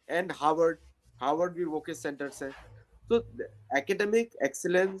 and Harvard भी wokist centers है। So the academic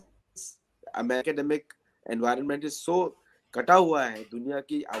excellence, academic environment is so कटा हुआ है दुनिया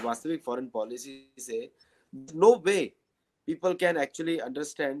की वास्तविक foreign policy से, no way people can actually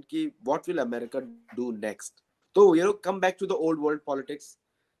understand कि what will America do next। तो come back to the old world politics।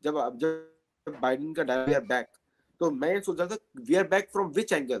 जब बाइडेन का डायरेक्ट बैक, तो मैं सोच रहा था we are back from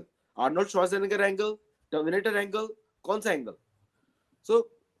which angle? Arnold Schwarzenegger angle, terminator angle, कौन सा एंगल? सो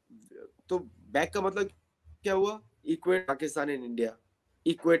तो बैक का मतलब क्या हुआ? Equate Pakistan and India,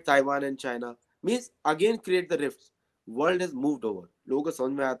 equate Taiwan and China, means again create the rifts. World has moved over. लोगों को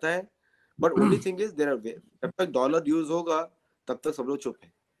समझ में आता है, but only thing is there are वे। जब तक डॉलर यूज होगा तब तक सब लोग चुप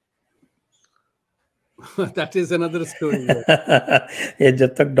हैं। That is another story. ये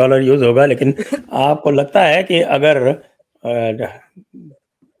जब तक डॉलर यूज होगा। लेकिन आपको लगता है कि अगर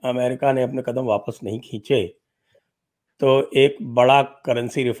अमेरिका ने अपने कदम वापस नहीं खींचे तो एक बड़ा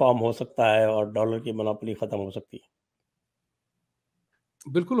करेंसी रिफॉर्म हो सकता है और डॉलर की मोनोपोली खत्म हो सकती है?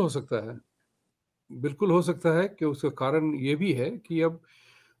 बिल्कुल हो सकता है, बिल्कुल हो सकता है। कि उसका कारण ये भी है कि अब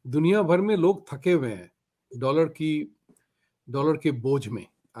दुनिया भर में लोग थके हुए हैं डॉलर के बोझ में,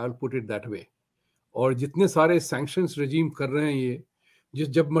 I will put it that way. और जितने सारे सैंक्शंस रजीम कर रहे हैं, ये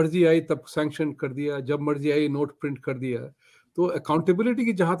जब मर्जी आई तब सैंक्शन कर दिया, जब मर्जी आई नोट प्रिंट कर दिया। तो अकाउंटेबिलिटी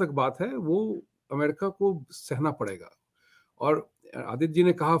की जहां तक बात है वो अमेरिका को सहना पड़ेगा। और आदित्य जी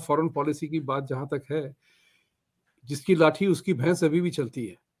ने कहा फॉरेन पॉलिसी की बात जहां तक है, जिसकी लाठी उसकी भैंस अभी भी चलती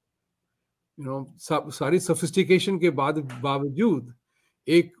है। सारी सोफिस्टिकेशन के बावजूद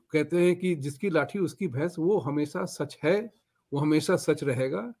एक कहते हैं कि जिसकी लाठी उसकी भैंस, वो हमेशा सच है, वो हमेशा सच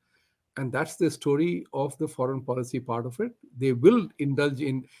रहेगा। And that's the story of the foreign policy part of it. They will indulge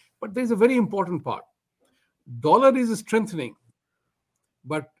in, but there's a very important part. Dollar is strengthening,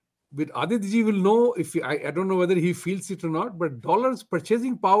 but with Aditya will know, if I don't know whether he feels it or not, but dollar's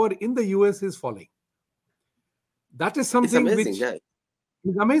purchasing power in the US is falling. That is something amazing, which yeah.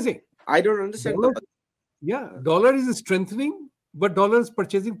 is amazing. I don't understand dollar, yeah, dollar is strengthening, but dollar's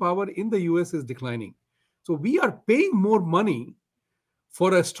purchasing power in the US is declining. So we are paying more money for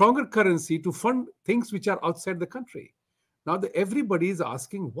a stronger currency to fund things which are outside the country. Now everybody is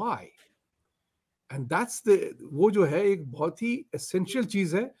asking why, and that's वो जो है एक बहुत ही essential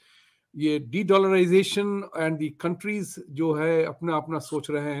चीज है। ये de-dollarization and the countries जो है अपना अपना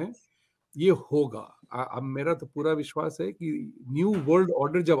सोच रहे हैं, ये होगा। अब मेरा तो पूरा विश्वास है कि न्यू वर्ल्ड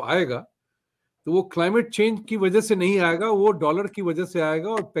ऑर्डर जब आएगा तो वो क्लाइमेट चेंज की वजह से नहीं आएगा, वो डॉलर की वजह से आएगा,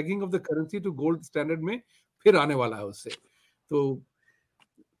 और pegging of the currency to gold standard में फिर आने वाला है उससे। तो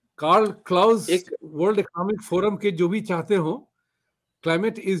Karl Klaus world economic forum के जो भी चाहते हो,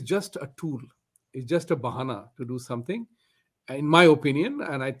 climate is just a tool, is just a bahana to do something, in my opinion.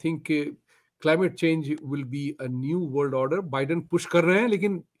 And I think climate change will be a new world order. Biden push कर रहे हैं,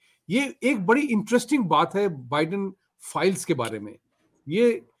 लेकिन ये एक बड़ी इंटरेस्टिंग बात है बाइडन फाइल्स के बारे में.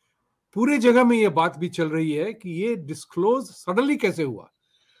 ये पूरे जगह में ये बात भी चल रही है कि ये डिस्क्लोज सडनली कैसे हुआ.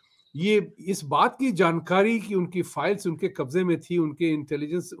 ये इस बात की जानकारी कि उनकी फाइल्स उनके कब्जे में थी, उनके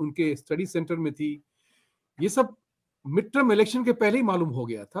इंटेलिजेंस उनके स्टडी सेंटर में थी, ये सब मिड टर्म इलेक्शन के पहले ही मालूम हो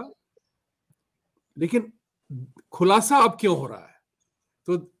गया था. लेकिन खुलासा अब क्यों हो रहा है?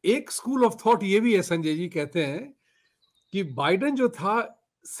 तो एक स्कूल ऑफ थॉट ये भी है, संजय जी कहते हैं कि बाइडेन जो था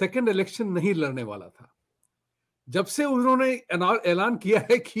सेकंड इलेक्शन नहीं लड़ने वाला था. जब से उन्होंने ऐलान किया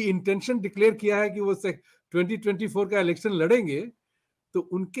है कि इंटेंशन डिक्लेयर किया है कि वो 2024 का इलेक्शन लड़ेंगे, तो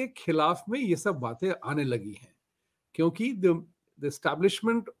उनके खिलाफ में ये सब बातें आने लगी हैं, क्योंकि द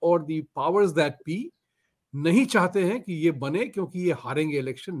एस्टैब्लिशमेंट और द पावर्स दैट बी नहीं चाहते हैं कि ये बने, क्योंकि ये हारेंगे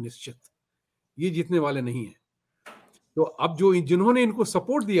इलेक्शन निश्चित, ये जीतने वाले नहीं हैं. तो अब जो जिन्होंने इनको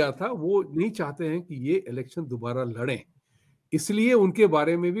सपोर्ट दिया था वो नहीं चाहते हैं कि ये इलेक्शन दोबारा लड़ें, इसलिए उनके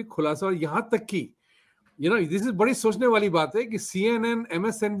बारे में भी खुलासा. और यहां तक कि दिस इज बड़ी सोचने वाली बात है कि CNN,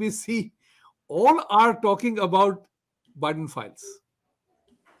 MSNBC all are talking about Biden files.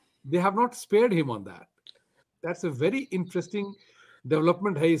 They have not spared him on that. That's a very interesting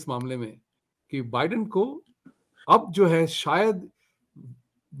development है इस मामले में, कि बाइडेन को अब जो है शायद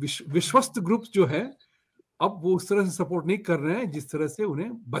विश्वस्त ग्रुप जो है अब वो उस तरह से सपोर्ट नहीं कर रहे हैं जिस तरह से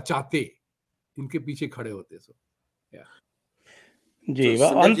उन्हें बचाते, इनके पीछे खड़े होते. जी,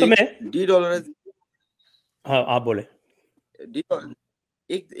 अंत में $D. हाँ, आप बोले.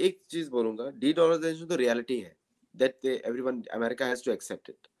 एक चीज बोलूंगा, $D तो रियलिटी है, that everyone America has to accept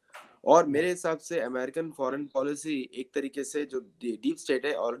it. और मेरे हिसाब से अमेरिकन फॉरेन पॉलिसी एक तरीके से जो डीप स्टेट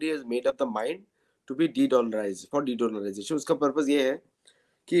है already has made up the mind to be dedollarized for dedollarization. उसका पर्पस ये है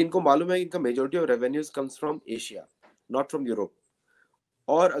कि इनको मालूम है कि इनका majority of revenues comes from Asia, not from Europe.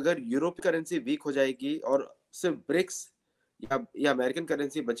 और अगर यूरोप करेंसी वीक हो जाएगी और सिर्फ ब्रिक्स या अमेरिकन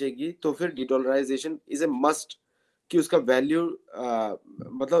करेंसी बचेगी, तो फिर डी-डॉलराइजेशन इज ए मस्ट, कि उसका वैल्यू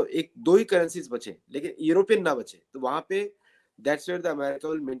मतलब एक दो ही करेंसीज बचे लेकिन यूरोपियन ना बचे, तो वहां पे that's where the America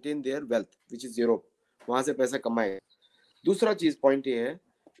will maintain their wealth, which is Europe. वहां से पैसा कमाए. दूसरा चीज पॉइंट ये है,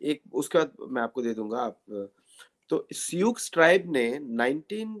 एक उसके बाद मैं आपको दे दूंगा. आप तो सियूक्स ट्राइब ने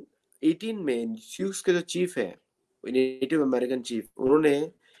 1918 में सियूक्स के जो चीफ है, नेटिव अमेरिकन चीफ,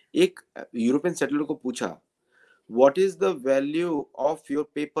 उन्होंने एक यूरोपियन सेटलर को पूछा, what is the value of your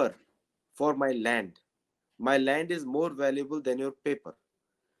paper for my land? My land is more valuable than your paper.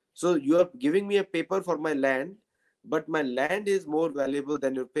 So you are giving me a paper for my land, but my land is more valuable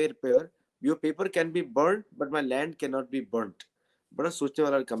than your paper. Your paper can be burnt, but my land cannot be burnt. बड़ा सोचने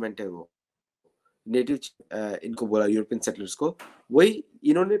वाला comment है वो. Native इनको बोला European settlers को. वही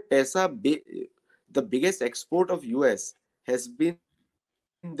इन्होंने पैसा, the biggest export of US has been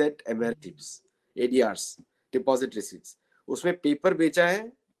that Americans ADRs, deposit receipts, उसमें पेपर बेचा है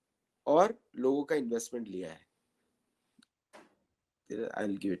और लोगों का इन्वेस्टमेंट लिया है.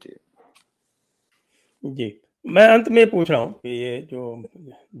 I'll give it to you. जी, मैं अंत में पूछ रहा हूँ कि ये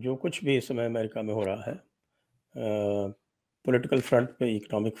जो कुछ भी इस समय अमेरिका में हो रहा है, पॉलिटिकल फ्रंट पे,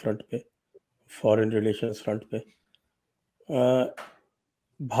 इकोनॉमिक फ्रंट पे, फॉरेन रिलेशंस फ्रंट पे,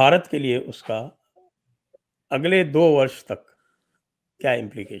 भारत के लिए उसका अगले 2 वर्ष तक क्या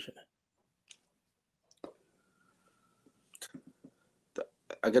इम्प्लीकेशन है? तो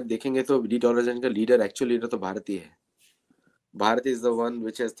अगर देखेंगे तो डी-डॉलराइजेशन का लीडर, एक्चुअल लीडर तो भारत ही है. Bharat is the one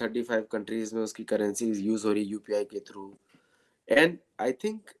which has 35 countries में उसकी करेंसी यूज हो रही यूपीआई के through. And I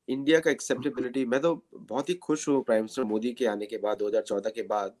think India का एक्सेप्टेबिलिटी, मैं तो बहुत ही खुश हूँ प्राइम मिनिस्टर मोदी के आने के बाद, 2014 के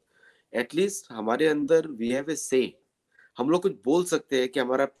बाद. एटलीस्ट हमारे अंदर वी हैव ए से, हम लोग कुछ बोल सकते हैं कि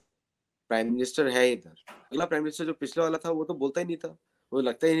हमारा प्राइम मिनिस्टर है इधर. अगला प्राइम मिनिस्टर जो पिछले वाला था वो तो बोलता ही नहीं था, वो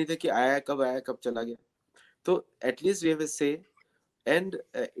लगता ही नहीं था कि आया कब चला गया. तो एटलीस्ट वी हैव ए से, and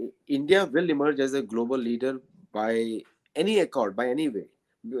India will emerge as a global leader bye any accord, by any way.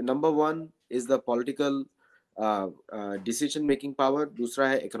 Number one is the political decision making power, दूसरा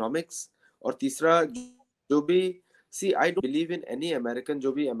है economics, और तीसरा जो भी, see I don't believe in any American,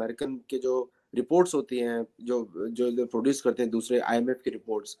 जो भी American के जो रिपोर्ट्स होती हैं, जो प्रोड्यूस करते हैं दूसरे IMF की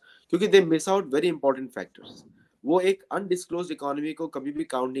रिपोर्ट्स, क्योंकि they miss out very important factors. वो एक अनडिस्क्लोज्ड इकोनॉमी को कभी भी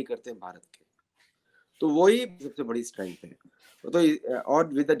काउंट नहीं करते हैं भारत के. तो वही सबसे बड़ी स्ट्रेंथ है. तो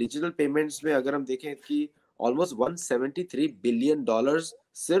और विद द डिजिटल पेमेंट्स में अगर हम देखें कि ऑलमोस्ट $173 बिलियन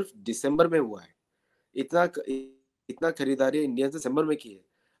सिर्फ दिसंबर में हुआ है. इतना खरीदारी इंडिया से दिसंबर में की है.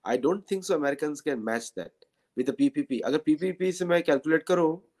 I don't think so Americans can match that with the PPP. अगर पीपीपी से मैं कैलकुलेट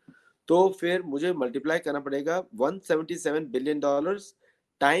करूं तो फिर मुझे मल्टीप्लाई करना पड़ेगा $177 billion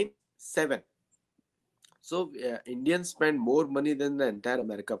time 7. So Indians spend more money than the entire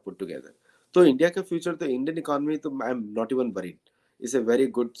America put together. तो इंडिया का फ्यूचर तो इंडियन इकोनॉमी तो I am not even worried. It's a very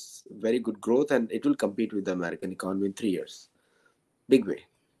good growth, and it will compete with the American economy in 3 years. Big way.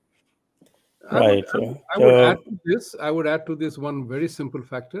 Right. I would add to this one very simple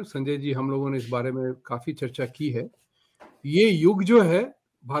factor. Sanjay ji, हम लोगों ने इस बारे में काफी चर्चा की है. ये युग जो है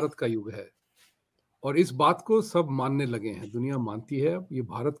भारत का युग है, और इस बात को सब मानने लगे हैं. दुनिया मानती है अब ये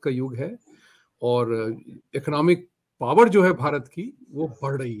भारत का युग है, और इकोनॉमिक पावर जो है भारत की वो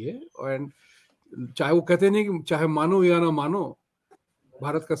बढ़ रही है. एंड चाहे वो कहते नहीं कि चाहे मानो या ना मानो,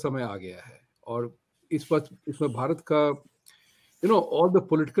 भारत का समय आ गया है. और इस वक्त इसमें भारत का all the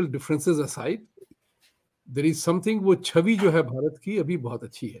political differences aside, there is something, वो छवि जो है भारत की अभी बहुत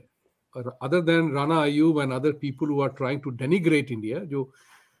अच्छी है. और other than Rana Ayyub and other people who are trying to denigrate India, जो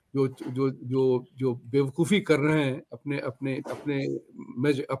जो जो जो जो बेवकूफ़ी कर रहे हैं अपने अपने अपने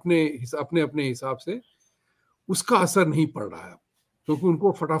अपने अपने हिसाब से, उसका असर नहीं पड़ रहा है, क्योंकि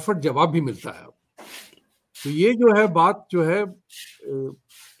उनको फटाफट जवाब भी मिलता है. तो ये जो है बात जो है,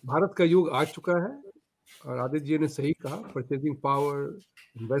 भारत का युग आ चुका है. और आदित्य जी ने सही कहा, परचेजिंग पावर,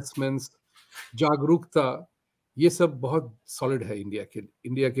 इन्वेस्टमेंट्स, जागरूकता, ये सब बहुत सॉलिड है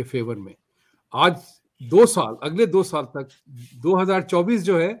इंडिया के फेवर में. आज 2 साल, अगले 2 साल तक 2024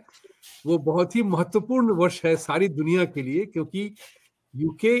 जो है वो बहुत ही महत्वपूर्ण वर्ष है सारी दुनिया के लिए, क्योंकि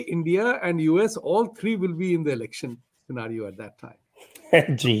UK, India and US, all 3 will be in the election scenario at that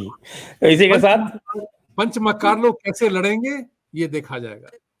time. जी, तो इसी के साथ पंचमकार लोग कैसे लड़ेंगे ये देखा जाएगा.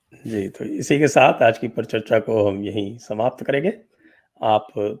 जी, तो इसी के साथ आज की परिचर्चा को हम यहीं समाप्त करेंगे. आप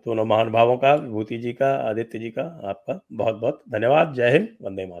दोनों महानुभावों का, विभूति जी का, आदित्य जी का, आपका बहुत बहुत धन्यवाद. जय हिंद,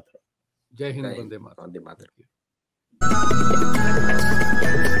 वंदे मातरम. जय हिंद, वंदे मातरम. वंदे मातरम.